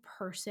actual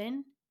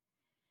person.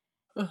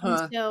 And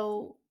Uh-huh.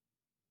 so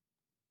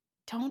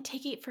don't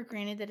take it for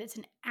granted that it's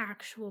an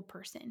actual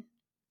person.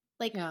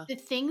 Like Yeah. the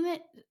thing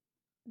that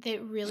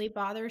really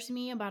bothers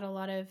me about a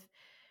lot of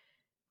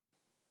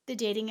the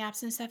dating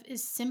apps and stuff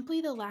is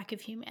simply the lack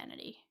of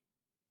humanity.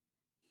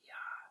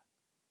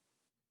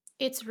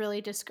 It's really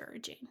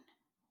discouraging.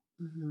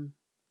 Mm-hmm.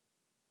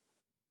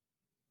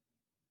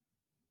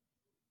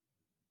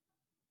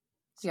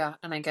 Yeah.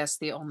 And I guess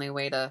the only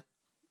way to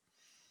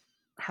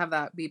have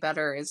that be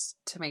better is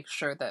to make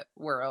sure that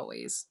we're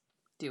always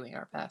doing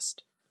our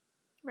best.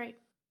 Right.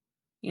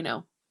 You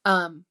know.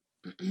 Um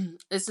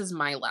this is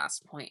my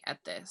last point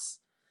at this.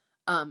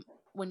 Um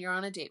when you're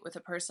on a date with a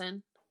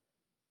person,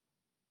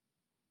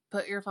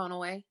 put your phone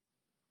away.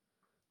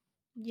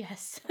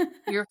 Yes.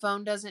 Your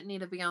phone doesn't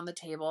need to be on the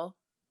table.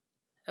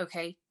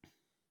 Okay?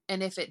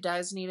 And if it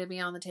does need to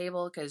be on the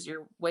table because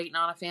you're waiting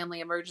on a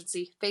family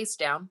emergency, face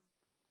down.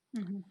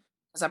 Mhm.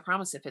 Because I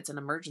promise if it's an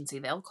emergency,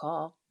 they'll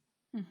call.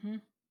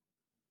 Mhm.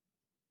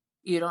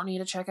 You don't need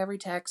to check every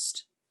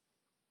text.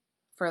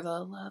 For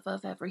the love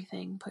of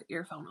everything, put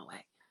your phone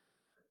away.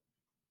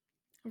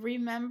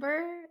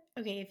 Remember,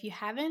 okay, if you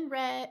haven't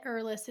read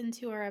or listened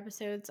to our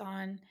episodes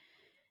on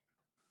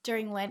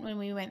during Lent when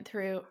we went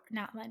through,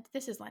 not Lent,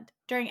 this is Lent.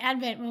 During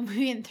Advent when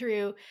we went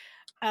through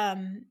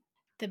um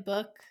the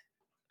book,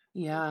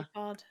 what's Yeah. it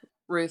called?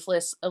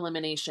 Ruthless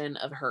elimination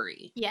of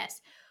hurry.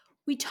 Yes.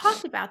 We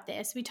talked about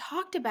this. We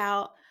talked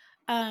about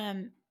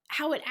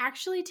how it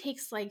actually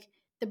takes like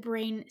the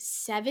brain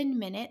 7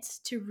 minutes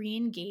to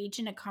re-engage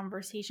in a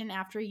conversation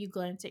after you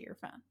glance at your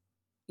phone.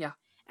 Yeah.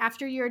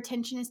 After your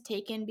attention is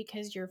taken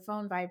because your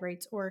phone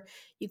vibrates or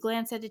you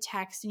glance at a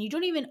text and you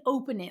don't even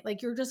open it,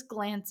 like you're just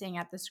glancing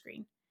at the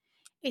screen.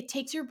 It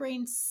takes your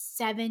brain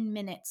 7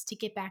 minutes to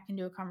get back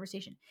into a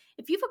conversation.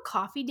 If you have a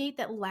coffee date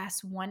that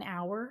lasts 1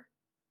 hour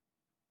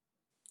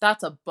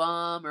That's a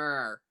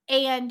bummer.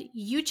 and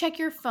you check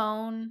your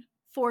phone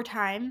 4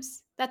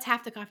 times, that's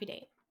half the coffee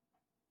date.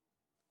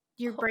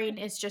 Your brain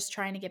is just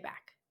trying to get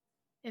back.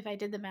 If I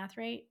did the math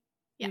right.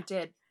 Yeah. You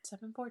did.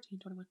 7, 14,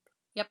 21.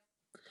 Yep.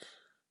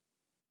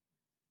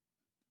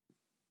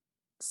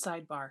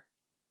 Sidebar.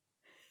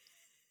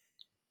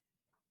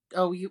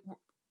 Oh, you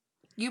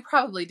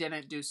probably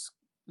didn't do.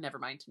 Never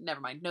mind.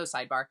 Never mind. No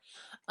sidebar.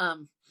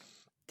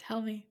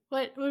 Tell me.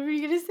 What were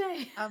you going to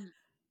say?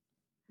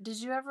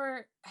 Did you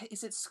ever?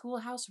 Is it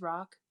Schoolhouse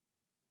Rock?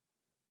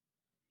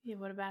 Yeah,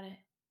 what about it?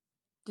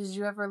 Did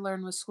you ever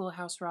learn with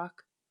Schoolhouse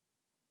Rock?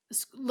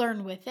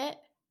 Learn with it?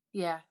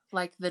 Yeah,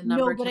 like the No,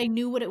 number. but I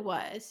knew what it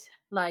was.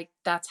 Like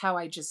that's how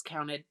I just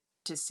counted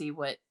to see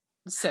what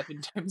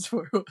 7 times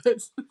 4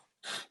 was.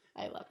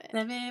 I love it.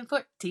 7,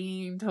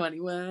 14,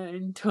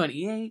 21,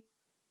 28,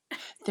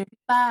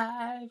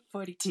 35,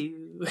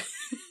 42,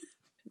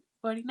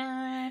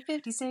 49,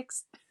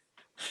 56.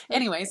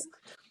 Anyways.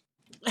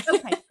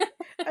 Okay.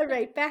 All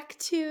right, back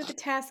to the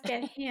task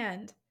at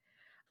hand.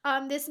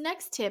 This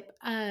next tip,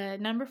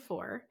 number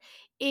 4,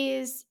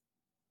 is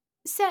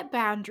set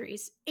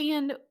boundaries.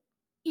 And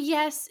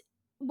yes,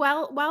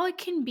 while it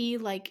can be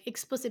like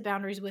explicit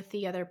boundaries with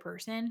the other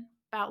person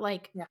about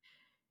like,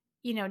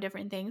 Yeah.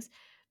 different things,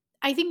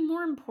 I think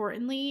more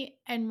importantly,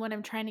 and what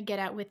I'm trying to get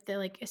at with the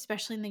like,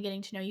 especially in the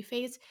getting to know you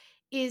phase,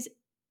 is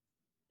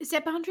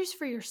set boundaries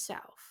for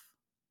yourself.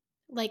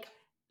 Like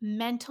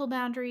mental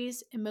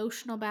boundaries,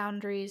 emotional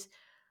boundaries,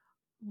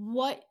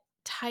 what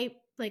type,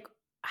 like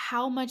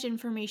how much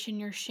information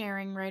you're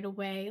sharing right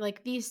away,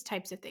 like these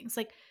types of things.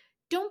 Like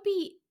don't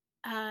be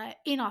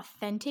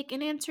inauthentic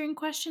in answering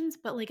questions,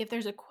 but like if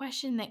there's a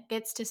question that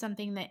gets to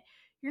something that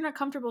you're not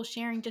comfortable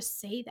sharing, just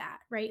say that,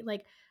 right?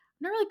 Like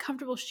I'm not really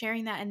comfortable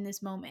sharing that in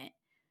this moment.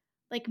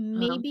 Like Uh-huh.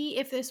 maybe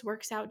if this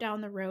works out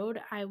down the road,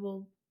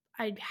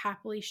 I'd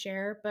happily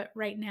share, but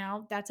right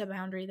now that's a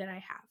boundary that I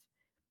have.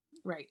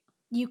 Right.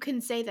 You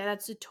can say that.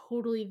 That's a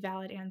totally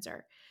valid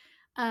answer.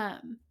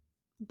 Um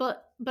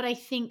but I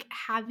think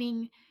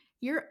having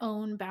your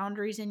own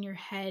boundaries in your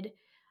head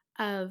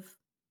of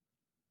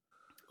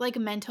like a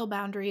mental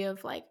boundary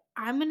of like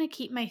I'm going to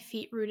keep my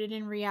feet rooted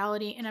in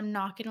reality and I'm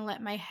not going to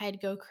let my head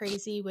go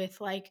crazy with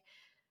like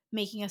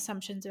making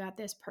assumptions about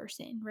this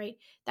person, right?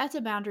 That's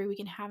a boundary we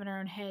can have in our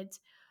own heads.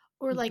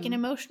 Or like an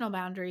Mm-hmm. emotional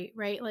boundary,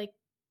 right? Like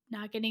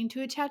not getting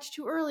too attached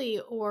too early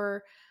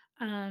or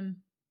um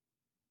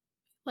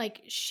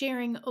like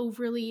sharing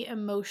overly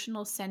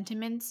emotional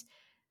sentiments,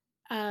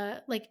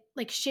 like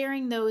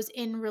sharing those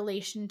in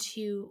relation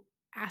to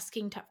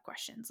asking tough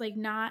questions, like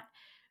not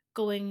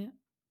going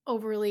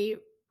overly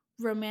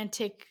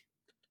romantic,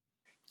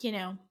 you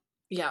know,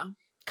 Yeah.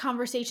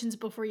 conversations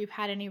before you've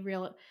had any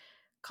real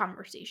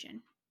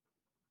conversation.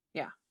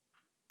 Yeah.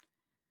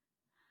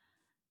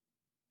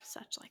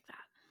 Such like that.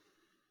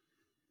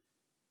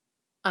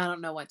 I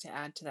don't know what to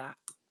add to that.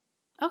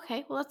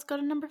 Okay, well let's go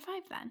to number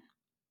 5 then.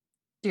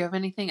 Do you have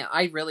anything?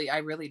 I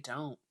really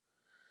don't.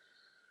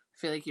 I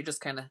feel like you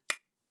just kind of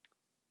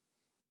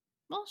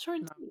Well, short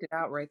and knocked sweet. it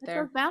out right That's those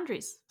there.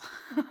 boundaries.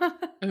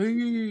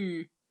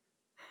 Ooh.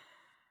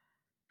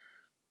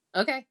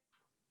 Okay.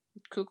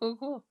 Cool, cool,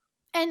 cool.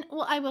 And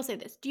well, I will say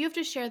this. Do you have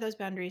to share those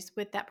boundaries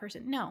with that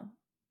person? No,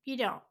 you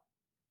don't.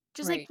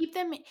 Just like Right. keep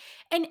them,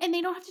 and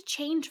they don't have to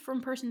change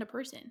from person to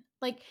person.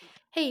 Like,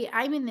 hey,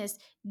 I'm in this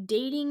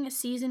dating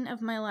season of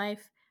my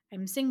life.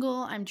 I'm single.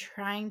 I'm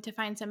trying to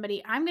find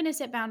somebody. I'm going to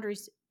set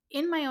boundaries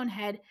in my own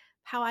head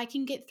how I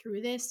can get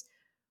through this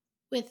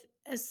with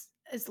as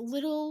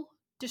little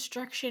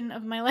destruction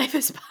of my life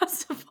as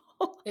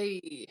possible.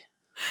 Hey.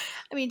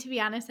 I mean, to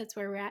be honest, that's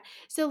where we're at.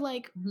 So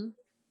like Mm-hmm.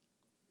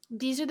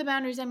 these are the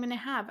boundaries I'm going to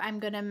have. I'm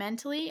going to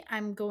mentally,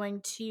 I'm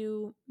going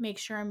to make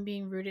sure I'm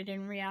being rooted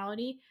in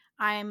reality.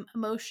 I'm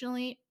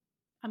emotionally,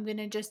 I'm going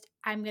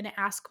to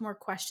ask more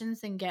questions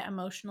than get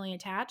emotionally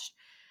attached.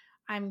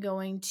 I'm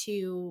going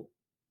to,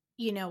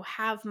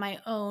 have my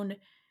own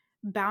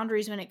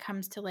boundaries when it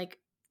comes to like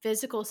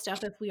physical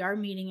stuff if we are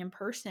meeting in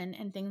person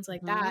and things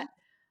like Mm-hmm. that.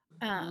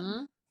 Um,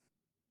 Mm-hmm.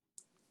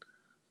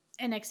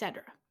 and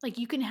etc. Like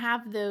you can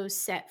have those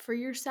set for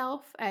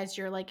yourself as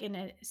you're like in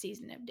a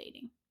season of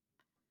dating.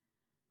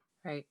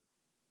 Right.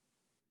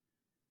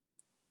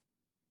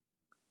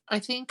 I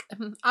think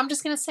I'm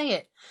just going to say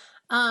it.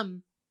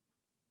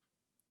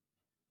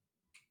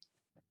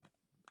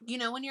 You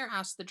know, when you're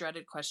asked the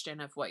dreaded question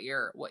of what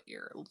your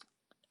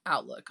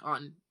outlook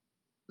on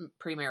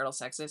premarital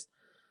sex is,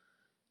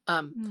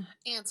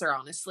 answer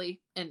honestly,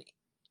 and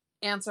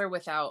answer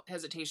without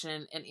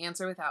hesitation, and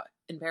answer without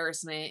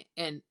embarrassment,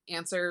 and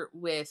answer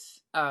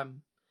without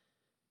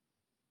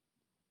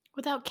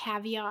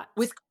caveats.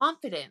 with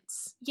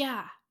confidence.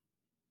 Yeah.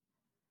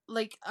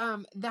 Like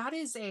that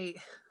is a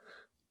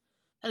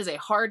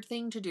hard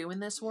thing to do in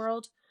this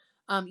world.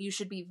 You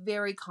should be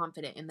very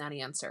confident in that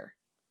answer.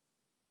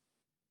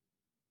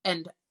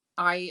 And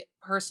I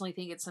personally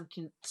think it's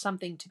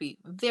something to be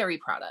very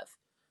proud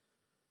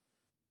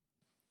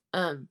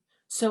of.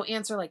 So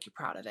answer like you're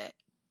proud of it.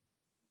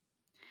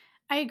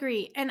 I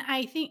agree. And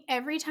I think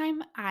every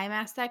time I'm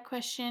asked that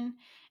question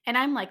and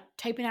I'm like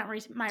typing out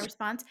my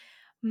response,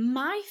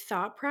 my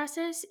thought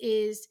process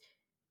is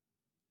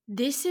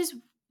this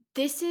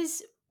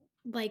is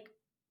like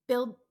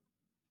build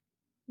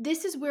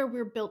this is where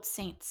we're built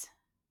saints.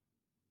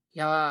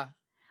 Yeah.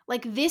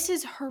 Like this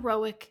is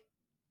heroic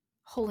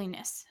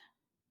holiness.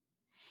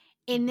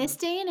 In this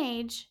day and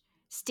age,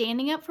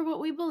 standing up for what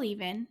we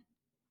believe in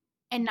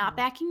and not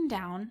backing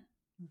down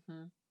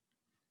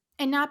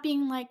and not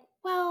being like,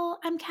 well,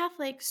 I'm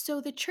Catholic,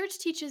 so the church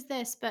teaches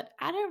this, but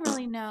I don't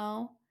really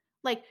know.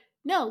 Like,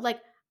 no,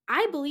 like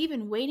I believe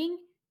in waiting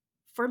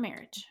for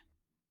marriage.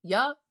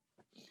 Yup.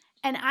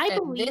 And I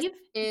believe this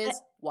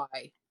is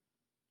why.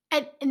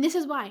 And this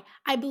is why.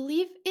 I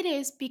believe it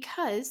is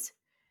because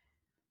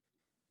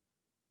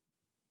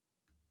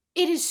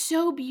it is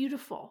so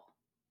beautiful.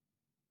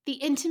 The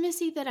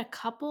intimacy that a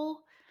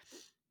couple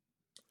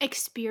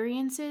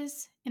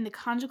experiences in the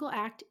conjugal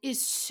act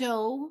is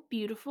so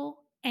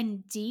beautiful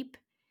and deep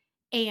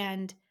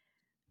and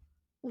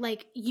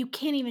like you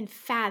can't even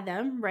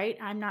fathom, right?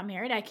 I'm not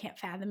married, I can't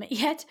fathom it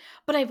yet,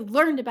 but I've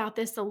learned about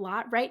this a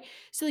lot, right?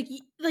 So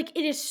like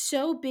it is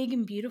so big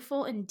and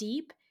beautiful and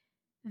deep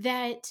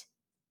that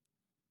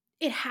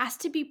it has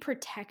to be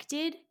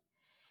protected,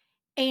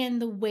 and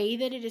the way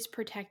that it is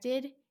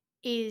protected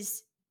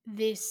is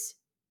this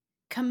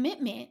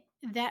commitment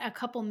that a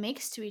couple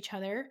makes to each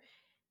other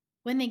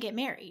when they get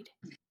married.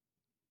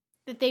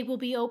 That they will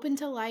be open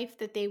to life,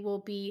 that they will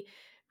be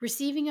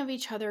receiving of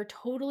each other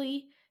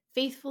totally,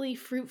 faithfully,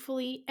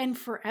 fruitfully, and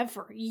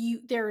forever.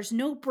 There is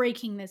no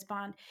breaking this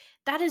bond.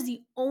 That is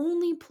the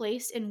only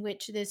place in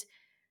which this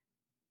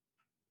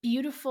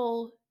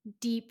beautiful,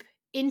 deep,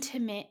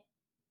 intimate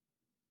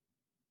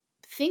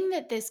thing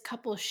that this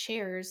couple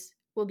shares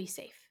will be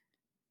safe.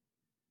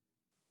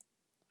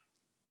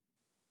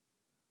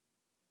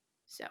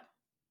 So,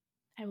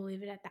 I will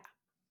leave it at that.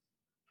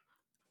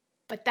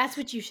 But that's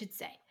what you should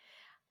say.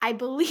 I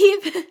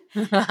believe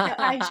that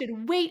I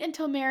should wait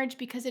until marriage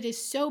because it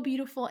is so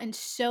beautiful and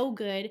so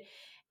good,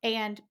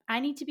 and I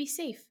need to be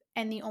safe.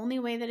 And the only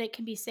way that it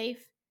can be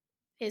safe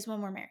is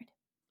when we're married.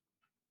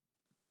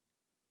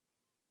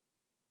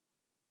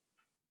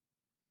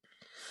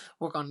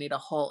 We're going to need a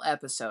whole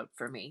episode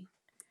for me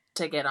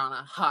to get on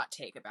a hot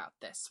take about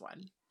this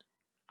one.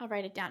 I'll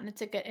write it down.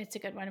 It's a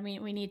good one.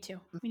 We need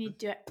to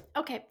do it.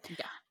 Okay.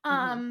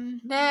 Yeah.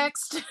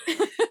 Next.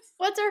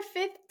 What's our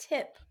fifth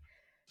tip,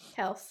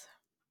 Kels?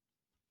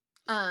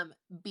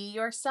 Be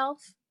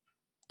yourself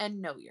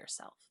and know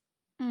yourself.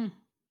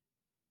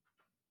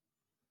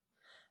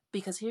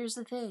 Because here's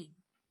the thing.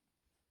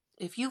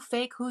 If you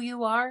fake who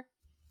you are,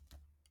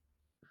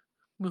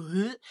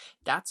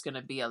 that's going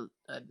to be an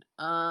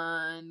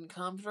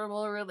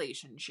uncomfortable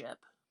relationship.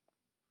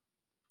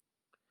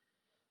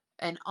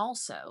 And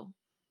also,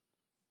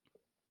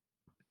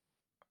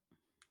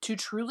 to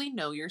truly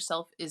know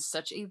yourself is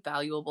such a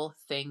valuable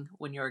thing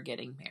when you're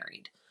getting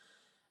married.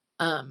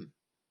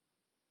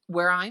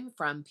 Where I'm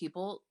from,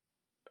 people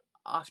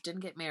often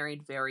get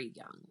married very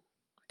young.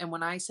 And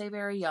when I say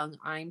very young,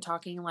 I'm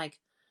talking like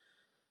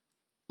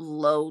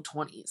low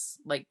 20s,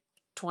 like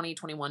 20,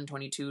 21,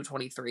 22,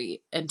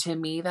 23. And to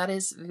me, that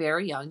is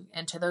very young.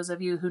 And to those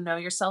of you who know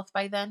yourself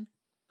by then,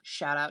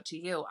 shout out to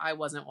you. I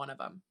wasn't one of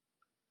them.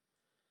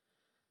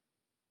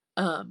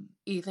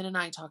 Ethan and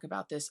I talk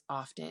about this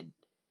often.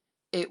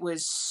 It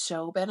was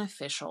so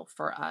beneficial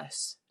for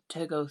us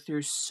to go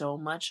through so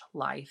much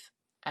life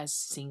as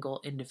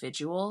single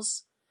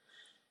individuals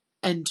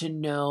and to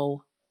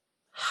know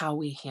how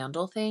we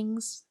handle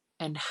things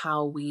and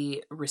how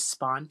we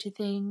respond to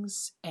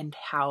things and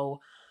how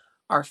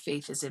our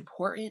faith is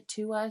important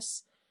to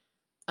us.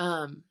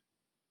 And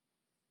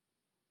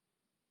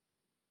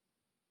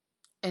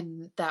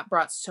that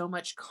brought so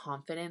much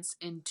confidence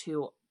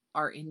into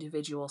our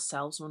individual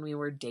selves when we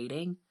were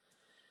dating.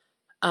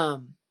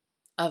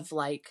 Of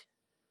like,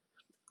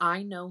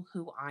 I know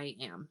who I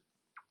am.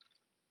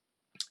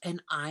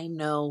 And I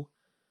know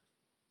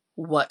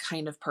what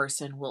kind of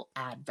person will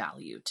add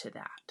value to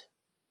that.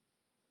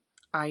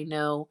 I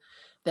know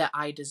that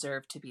I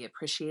deserve to be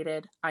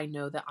appreciated. I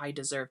know that I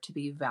deserve to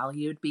be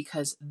valued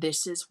because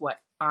this is what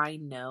I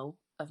know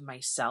of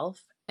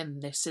myself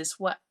and this is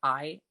what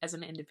I as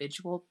an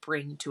individual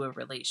bring to a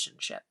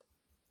relationship.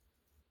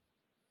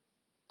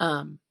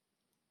 Um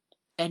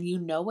and you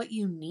know what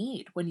you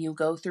need when you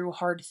go through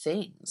hard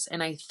things.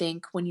 And I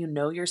think when you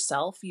know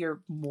yourself,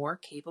 you're more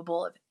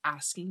capable of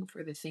asking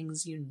for the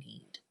things you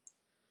need.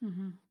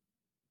 Mhm.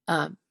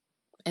 Um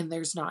and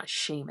there's not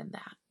shame in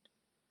that.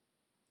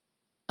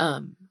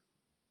 Um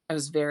I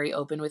was very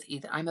open with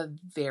Ethan. I'm a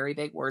very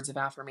big words of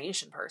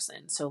affirmation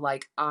person. So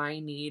like I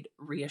need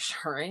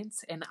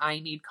reassurance and I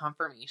need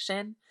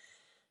confirmation.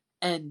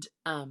 And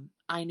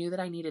I knew that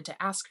I needed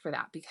to ask for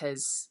that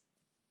because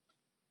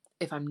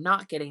if I'm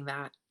not getting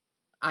that,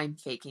 I'm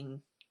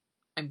faking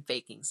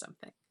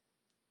something.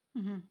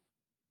 Mhm.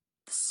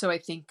 So I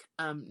think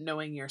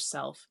knowing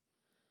yourself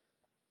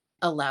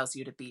allows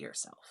you to be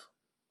yourself.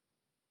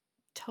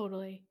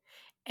 Totally.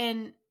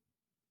 And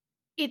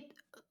it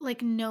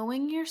like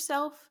knowing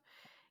yourself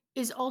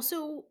is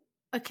also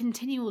a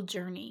continual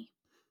journey.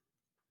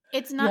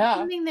 It's not Yeah.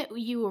 something that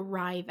you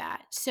arrive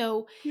at.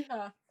 So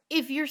Yeah.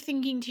 if you're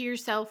thinking to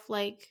yourself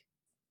like,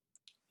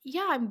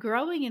 yeah, I'm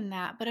growing in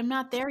that, but I'm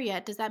not there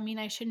yet. Does that mean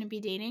I shouldn't be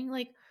dating?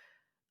 Like,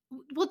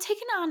 well, take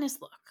an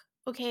honest look.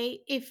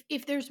 Okay?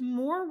 If there's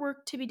more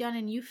work to be done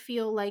and you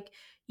feel like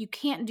you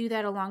can't do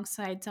that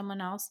alongside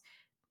someone else,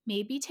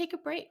 maybe take a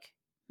break.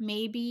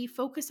 Maybe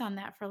focus on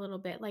that for a little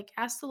bit. Like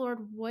ask the Lord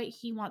what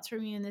he wants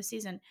from you in this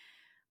season.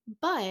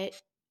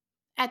 But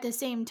at the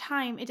same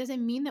time, it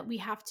doesn't mean that we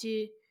have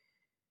to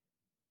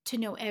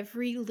know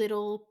every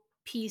little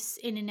piece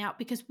in and out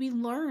because we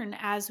learn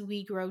as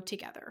we grow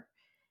together.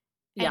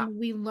 Yeah. And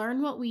we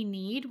learn what we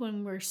need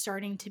when we're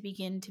starting to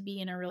begin to be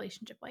in a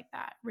relationship like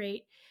that,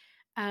 right?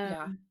 Um,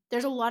 Yeah.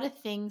 there's a lot of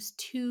things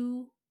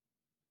to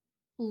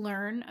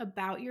learn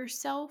about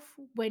yourself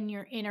when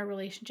you're in a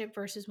relationship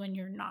versus when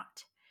you're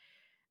not.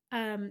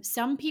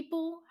 Some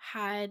people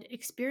had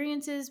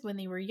experiences when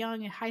they were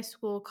young in high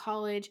school,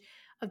 college,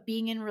 of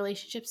being in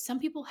relationships. Some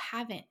people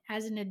haven't.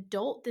 As an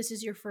adult, this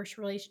is your first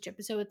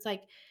relationship. So it's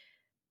like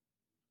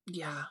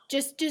Yeah.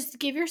 just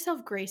give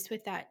yourself grace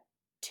with that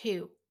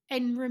too.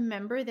 And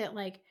remember that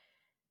like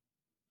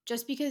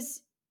just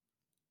because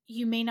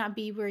you may not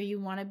be where you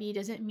want to be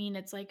doesn't mean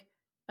it's like,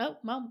 oh,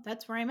 well,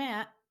 that's where I'm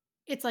at.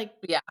 It's like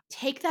Yeah.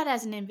 take that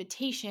as an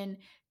invitation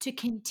to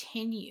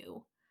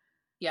continue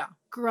Yeah.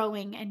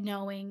 growing and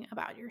knowing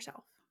about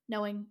yourself.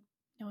 Knowing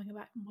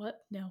about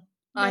what? No.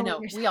 I Knowing know.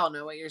 We yourself. all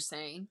know what you're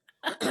saying.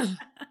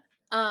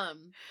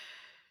 um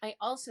I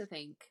also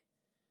think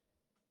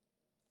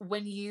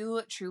when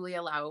you truly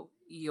allow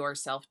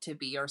yourself to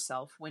be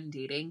yourself when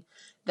dating,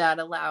 that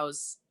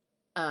allows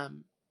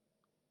um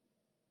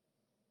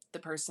the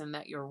person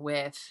that you're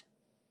with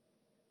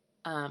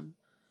um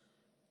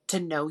to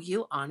know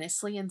you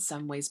honestly in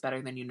some ways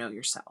better than you know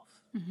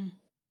yourself. Mhm.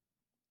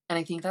 And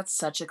I think that's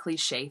such a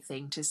cliche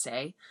thing to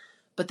say,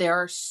 but there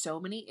are so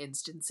many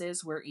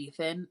instances where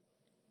Ethan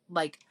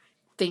like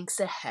thinks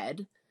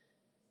ahead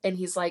and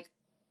he's like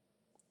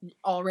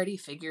already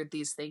figured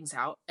these things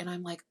out and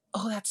I'm like,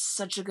 "Oh, that's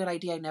such a good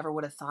idea. I never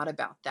would have thought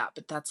about that,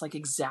 but that's like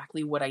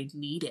exactly what I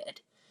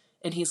needed."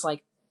 And he's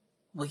like,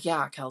 "Well,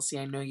 yeah, Kelsey,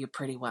 I know you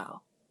pretty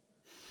well."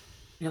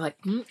 And you're like,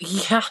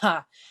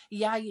 "Yeah.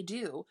 Yeah, you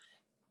do."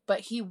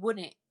 But he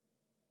wouldn't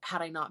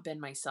had I not been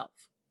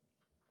myself.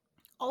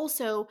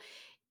 Also,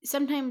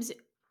 sometimes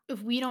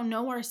if we don't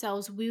know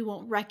ourselves, we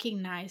won't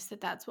recognize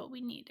that that's what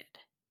we needed,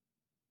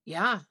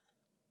 Yeah.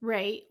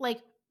 right?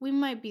 Like we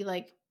might be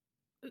like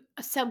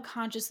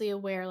subconsciously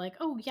aware, like,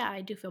 oh yeah,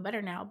 I do feel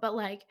better now, but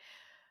like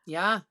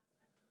Yeah.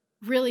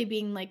 really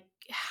being like,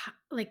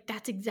 like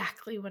that's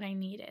exactly what I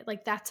needed.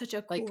 Like that's such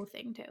a Like, cool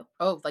thing too.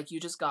 "Oh, like you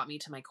just got me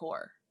to my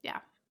core."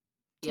 Yeah,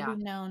 to be Yeah.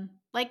 known.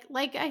 Like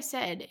I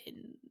said a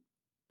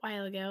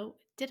while ago.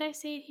 Did I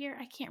say it here?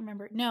 I can't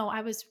remember. No,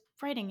 I was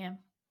writing a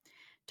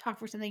talk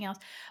for something else.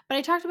 But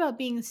I talked about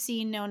being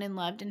seen, known, and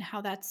loved and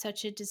how that's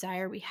such a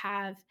desire we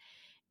have.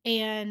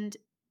 And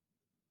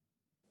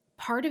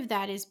part of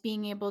that is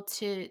being able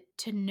to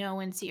know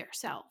and see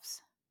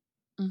ourselves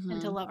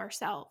and to Mhm. love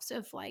ourselves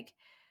of like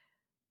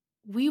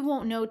we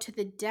won't know to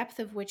the depth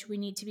of which we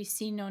need to be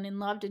seen, known, and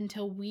loved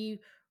until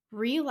we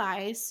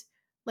realize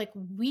like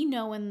we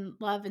know and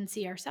love and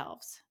see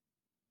ourselves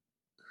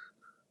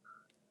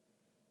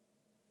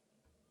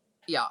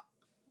Yeah.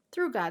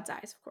 through God's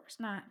eyes, of course,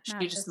 not She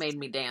just just made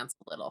me dance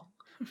a little.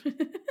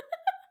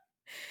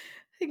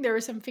 I think there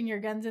were some finger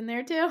guns in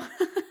there too.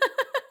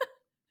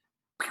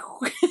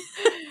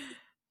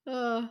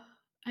 Oh,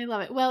 I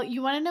love it. Well,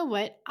 you wanna know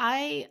what?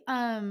 I,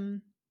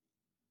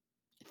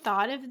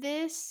 thought of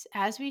this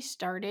as we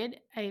started.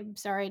 I'm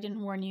sorry I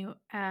didn't warn you,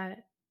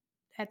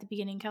 at the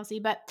beginning, Kelsey,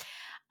 but,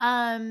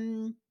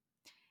 um,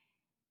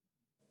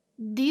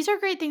 these are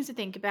great things to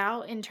think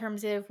about in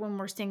terms of when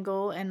we're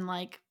single and,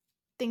 like,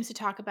 things to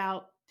talk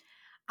about.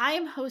 I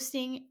am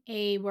hosting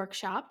a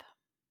workshop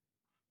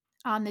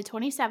on the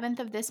 27th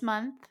of this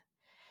month,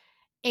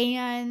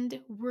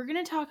 and we're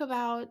gonna talk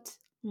about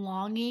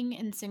longing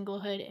and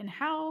singlehood and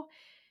how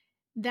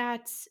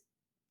that's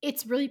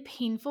it's really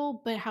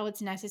painful, but how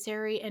it's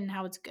necessary and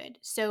how it's good.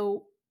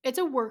 So it's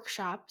a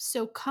workshop.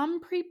 So come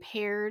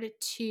prepared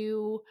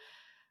to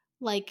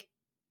like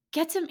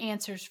get some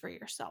answers for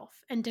yourself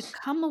and to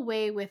come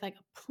away with like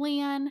a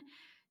plan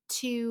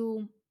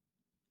to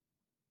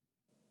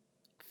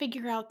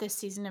figure out this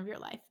season of your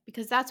life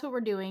because that's what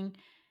we're doing.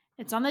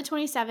 It's on the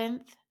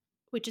 27th,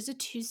 which is a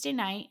Tuesday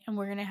night, and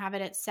we're going to have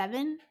it at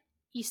 7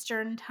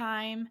 Eastern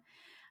time.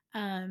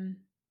 Um,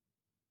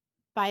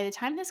 by the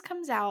time this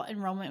comes out,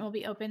 enrollment will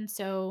be open.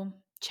 So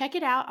check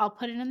it out. I'll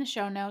put it in the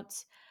show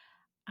notes.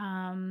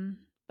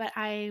 But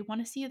I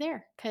want to see you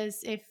there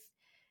because if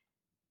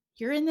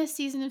you're in this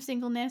season of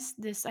singleness,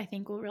 this I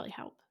think will really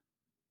help.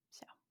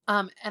 So,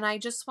 And I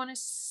just want to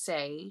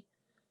say,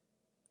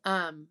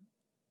 um,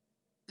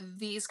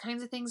 these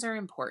kinds of things are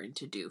important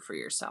to do for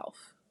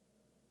yourself.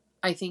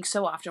 I think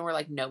so often we're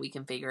like, no, we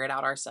can figure it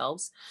out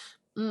ourselves.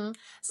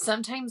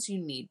 Sometimes you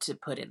need to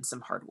put in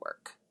some hard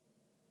work.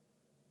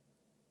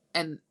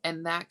 And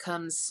that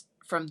comes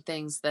from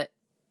things that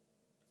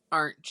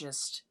aren't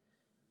just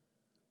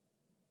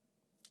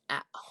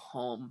at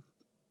home.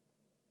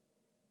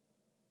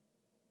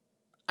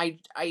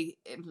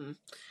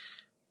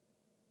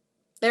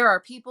 There are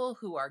people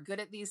who are good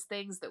at these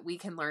things that we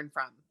can learn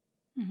from.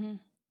 mm-hmm.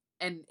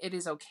 And it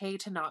is okay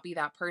to not be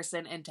that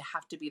person and to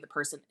have to be the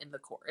person in the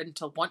course and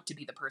to want to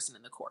be the person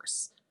in the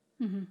course.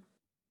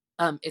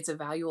 Mm-hmm. It's a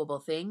valuable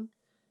thing.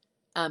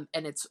 And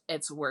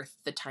it's worth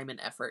the time and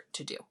effort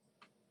to do.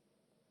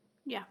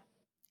 Yeah.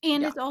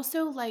 And Yeah. it's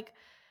also like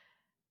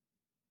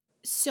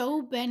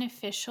so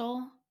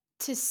beneficial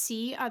to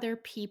see other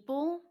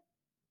people,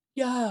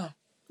 Yeah.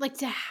 like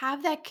to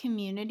have that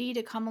community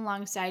to come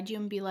alongside you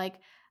and be like,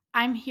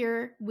 I'm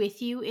here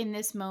with you in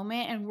this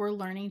moment and we're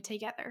learning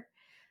together.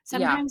 Yeah.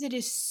 Sometimes it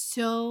is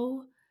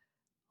so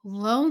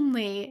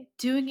lonely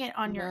doing it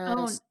on your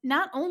own, Yes.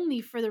 not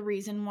only for the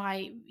reason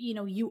why,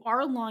 you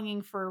are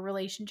longing for a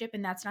relationship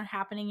and that's not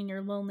happening and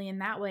you're lonely in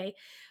that way,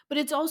 but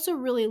it's also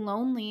really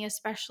lonely,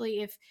 especially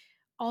if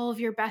all of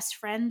your best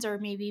friends are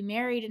maybe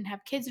married and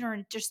have kids and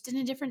are just in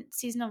a different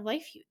season of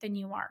life than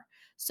you are.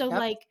 So Yep.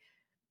 like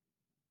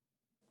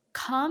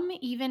come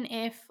even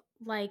if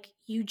like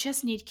you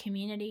just need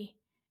community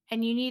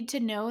and you need to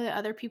know that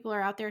other people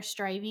are out there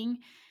striving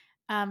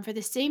for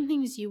the same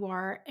things you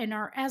are and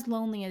are as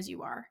lonely as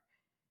you are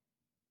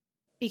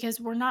because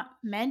we're not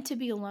meant to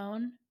be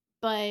alone,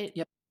 but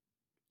Yep.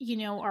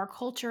 our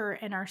culture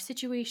and our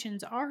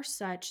situations are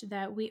such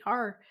that we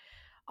are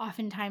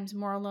oftentimes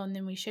more alone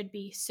than we should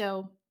be.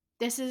 So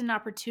this is an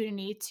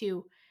opportunity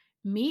to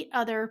meet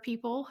other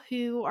people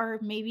who are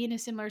maybe in a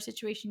similar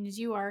situation as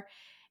you are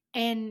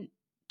and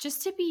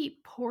just to be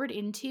poured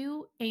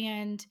into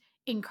and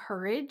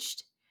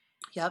encouraged.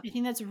 Yep. I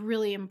think that's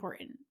really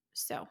important.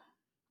 So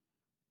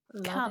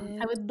Love come.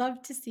 I it. would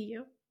love to see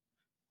you.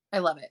 I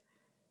love it.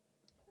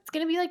 It's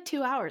going to be like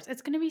 2 hours.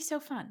 It's going to be so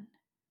fun.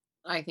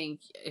 I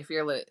think if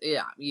you're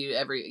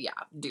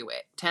do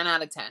it. 10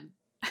 out of 10.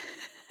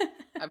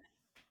 I've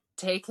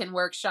taken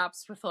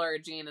workshops with Laura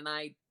Jean and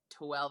I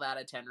 12 out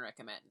of 10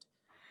 recommend.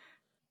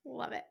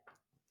 Love it.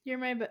 You're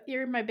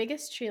my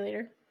biggest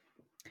cheerleader.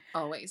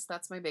 Always.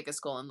 That's my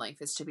biggest goal in life,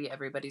 is to be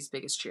everybody's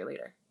biggest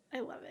cheerleader.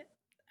 I love it.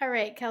 All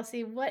right,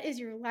 Kelsey, what is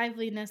your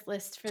liveliness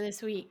list for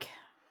this week?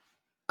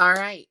 All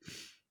right.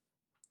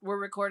 We're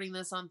recording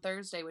this on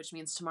Thursday, which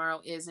means tomorrow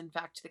is in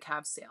fact the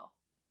Cavs sale.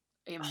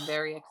 I am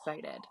very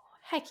excited.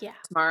 Heck yeah.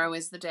 Tomorrow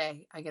is the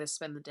day. I get to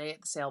spend the day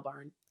at the sale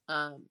barn.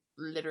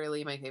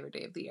 Literally my favorite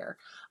day of the year.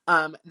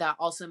 That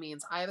also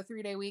means I have a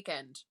 3-day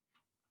weekend.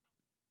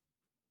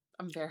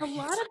 I'm very A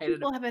lot of excited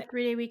people about have a it.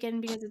 3-day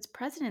weekend because it's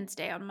President's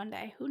Day on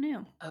Monday. Who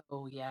knew?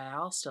 Oh yeah,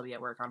 I'll still be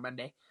at work on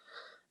Monday.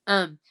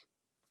 And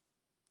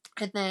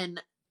then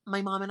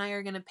my mom and I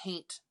are gonna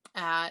paint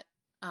at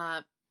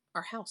our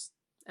house,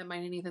 at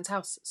mine and Ethan's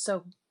house.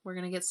 So we're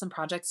gonna get some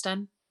projects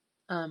done.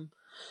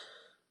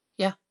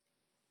 Yeah.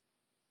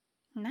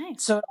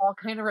 Nice. So it all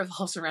kind of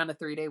revolves around a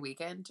 3-day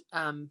weekend.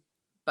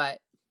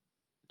 But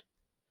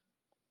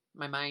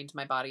my mind,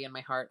 my body, and my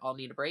heart all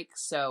need a break.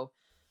 So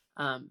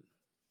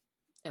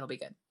it'll be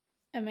good.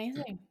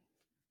 Amazing.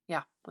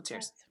 Yeah. What's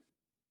yours?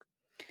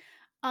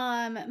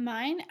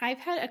 Mine, I've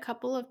had a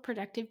couple of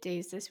productive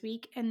days this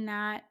week, and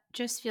that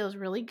just feels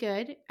really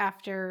good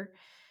after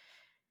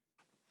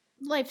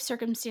life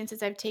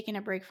circumstances. I've taken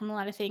a break from a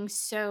lot of things.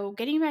 So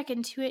getting back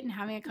into it and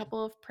having a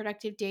couple of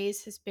productive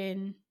days has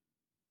been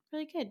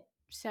really good.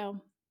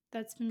 So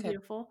that's been Good.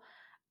 beautiful.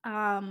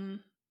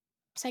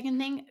 Second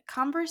thing,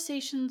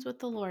 conversations with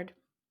the Lord.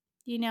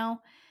 Yeah.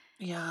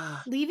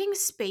 Leaving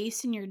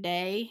space in your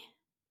day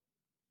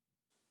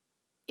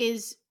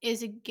is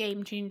a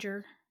game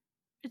changer.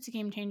 It's a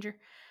game changer.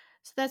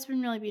 So that's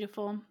been really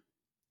beautiful.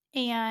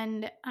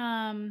 And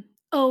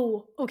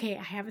oh, okay,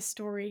 I have a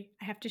story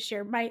I have to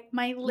share. My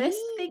list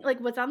thing, like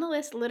what's on the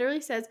list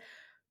literally says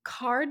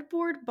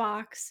cardboard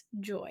box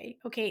joy.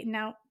 Okay,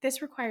 now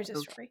this requires a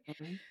story.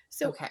 Okay.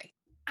 So Okay.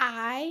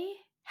 I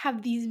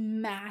have these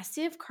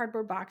massive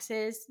cardboard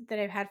boxes that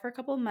I've had for a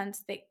couple of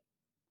months that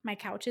my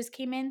couches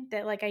came in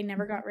that like I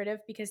never Mhm. got rid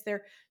of because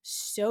they're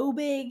so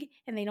big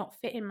and they don't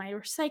fit in my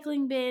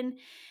recycling bin.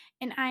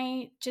 And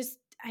I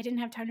didn't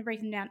have time to break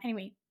them down.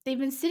 Anyway, they've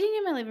been sitting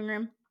in my living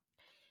room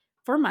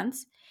for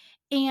months.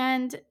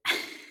 And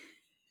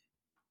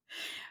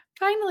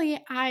finally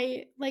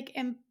I like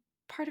am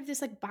part of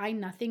this like buy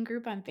nothing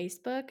group on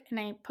Facebook, and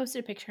I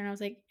posted a picture and I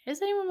was like,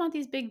 does anyone want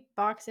these big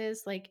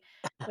boxes? Like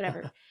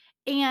whatever.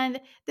 And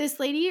this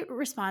lady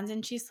responds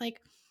and she's like,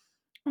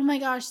 oh my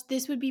gosh,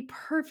 this would be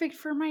perfect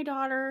for my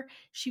daughter.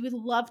 She would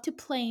love to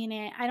play in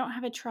it. I don't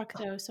have a truck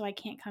though, so I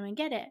can't come and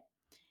get it.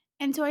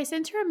 And so I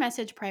sent her a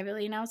message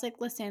privately and I was like,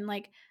 listen,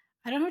 like,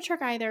 I don't have a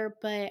truck either,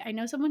 but I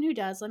know someone who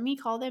does. Let me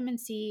call them and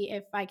see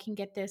if I can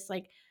get this.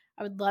 Like,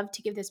 I would love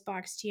to give this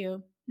box to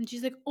you. And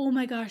she's like, oh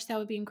my gosh, that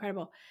would be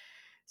incredible.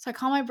 So I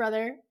call my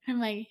brother and I'm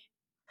like,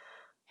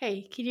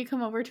 hey, can you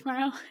come over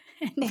tomorrow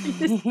and give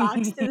this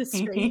box to the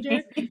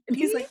stranger? And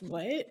he's like,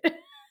 what?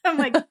 I'm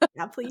like,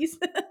 yeah, please.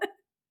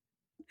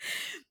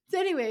 So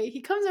anyway,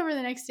 he comes over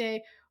the next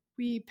day.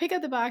 We pick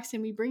up the box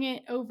and we bring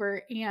it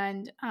over,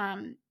 and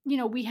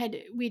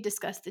we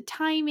discussed the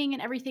timing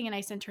and everything, and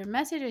I sent her a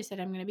message. I said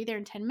I'm going to be there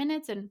in 10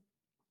 minutes, and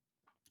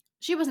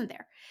she wasn't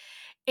there.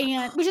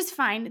 And which is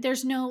fine.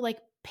 There's no like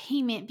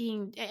payment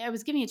being I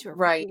was giving it to her for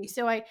free. Right.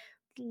 So I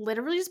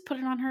literally just put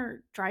it on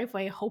her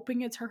driveway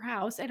hoping it's her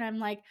house, and I'm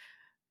like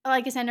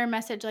I send her a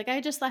message like I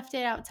just left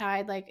it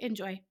outside, like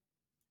enjoy.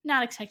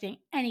 Not expecting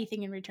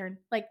anything in return.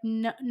 Like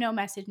no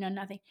message, no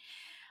nothing.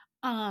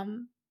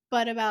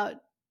 But about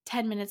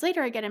 10 minutes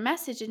later, I get a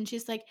message and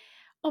she's like,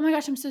 oh my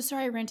gosh, I'm so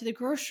sorry. I ran to the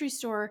grocery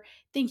store.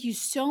 Thank you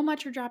so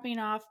much for dropping it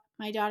off.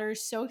 My daughter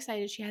is so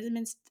excited. She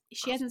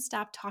hasn't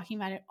stopped talking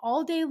about it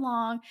all day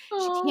long.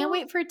 She can't Aw.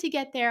 wait for it to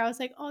get there. I was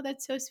like, oh,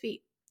 that's so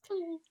sweet.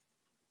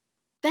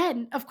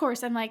 Then, of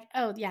course, I'm like,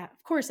 oh yeah,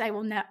 of course I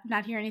will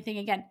not hear anything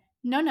again.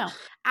 No.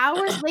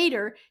 Hours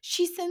later,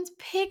 she sends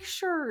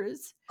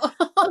pictures of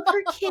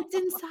her kids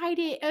inside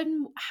it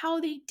and how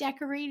they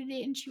decorated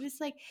it, and she was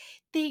like,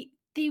 they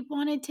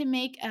wanted to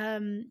make,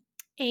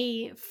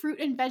 a fruit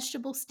and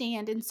vegetable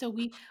stand, and so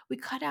we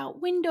cut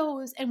out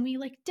windows and we,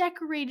 like,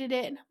 decorated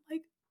it, and I'm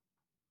like,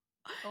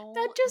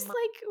 that Oh just, my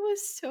like,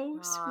 was so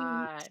sweet.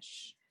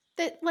 gosh.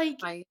 That, like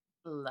I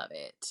love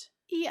it.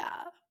 yeah.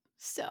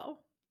 So,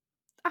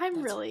 I'm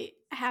That's really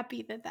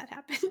happy that that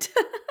happened.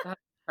 that's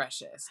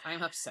precious.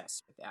 I'm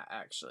obsessed with that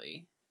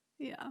actually.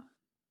 Yeah.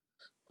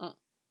 Mm,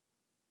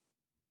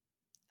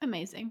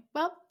 Amazing.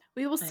 Well,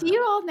 we will I see love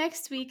you it. all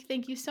next week.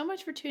 Thank you so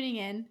much for tuning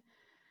in.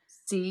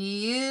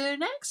 See you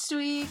next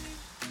week.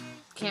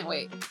 Can't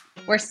wait.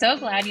 We're so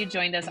glad you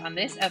joined us on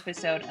this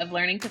episode of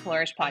Learning to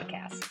Flourish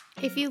podcast,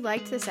 If you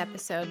liked this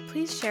episode,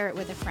 please share it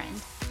with a friend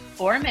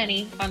or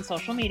many on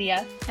social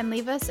media. and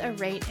leave us a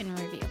rate and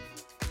review.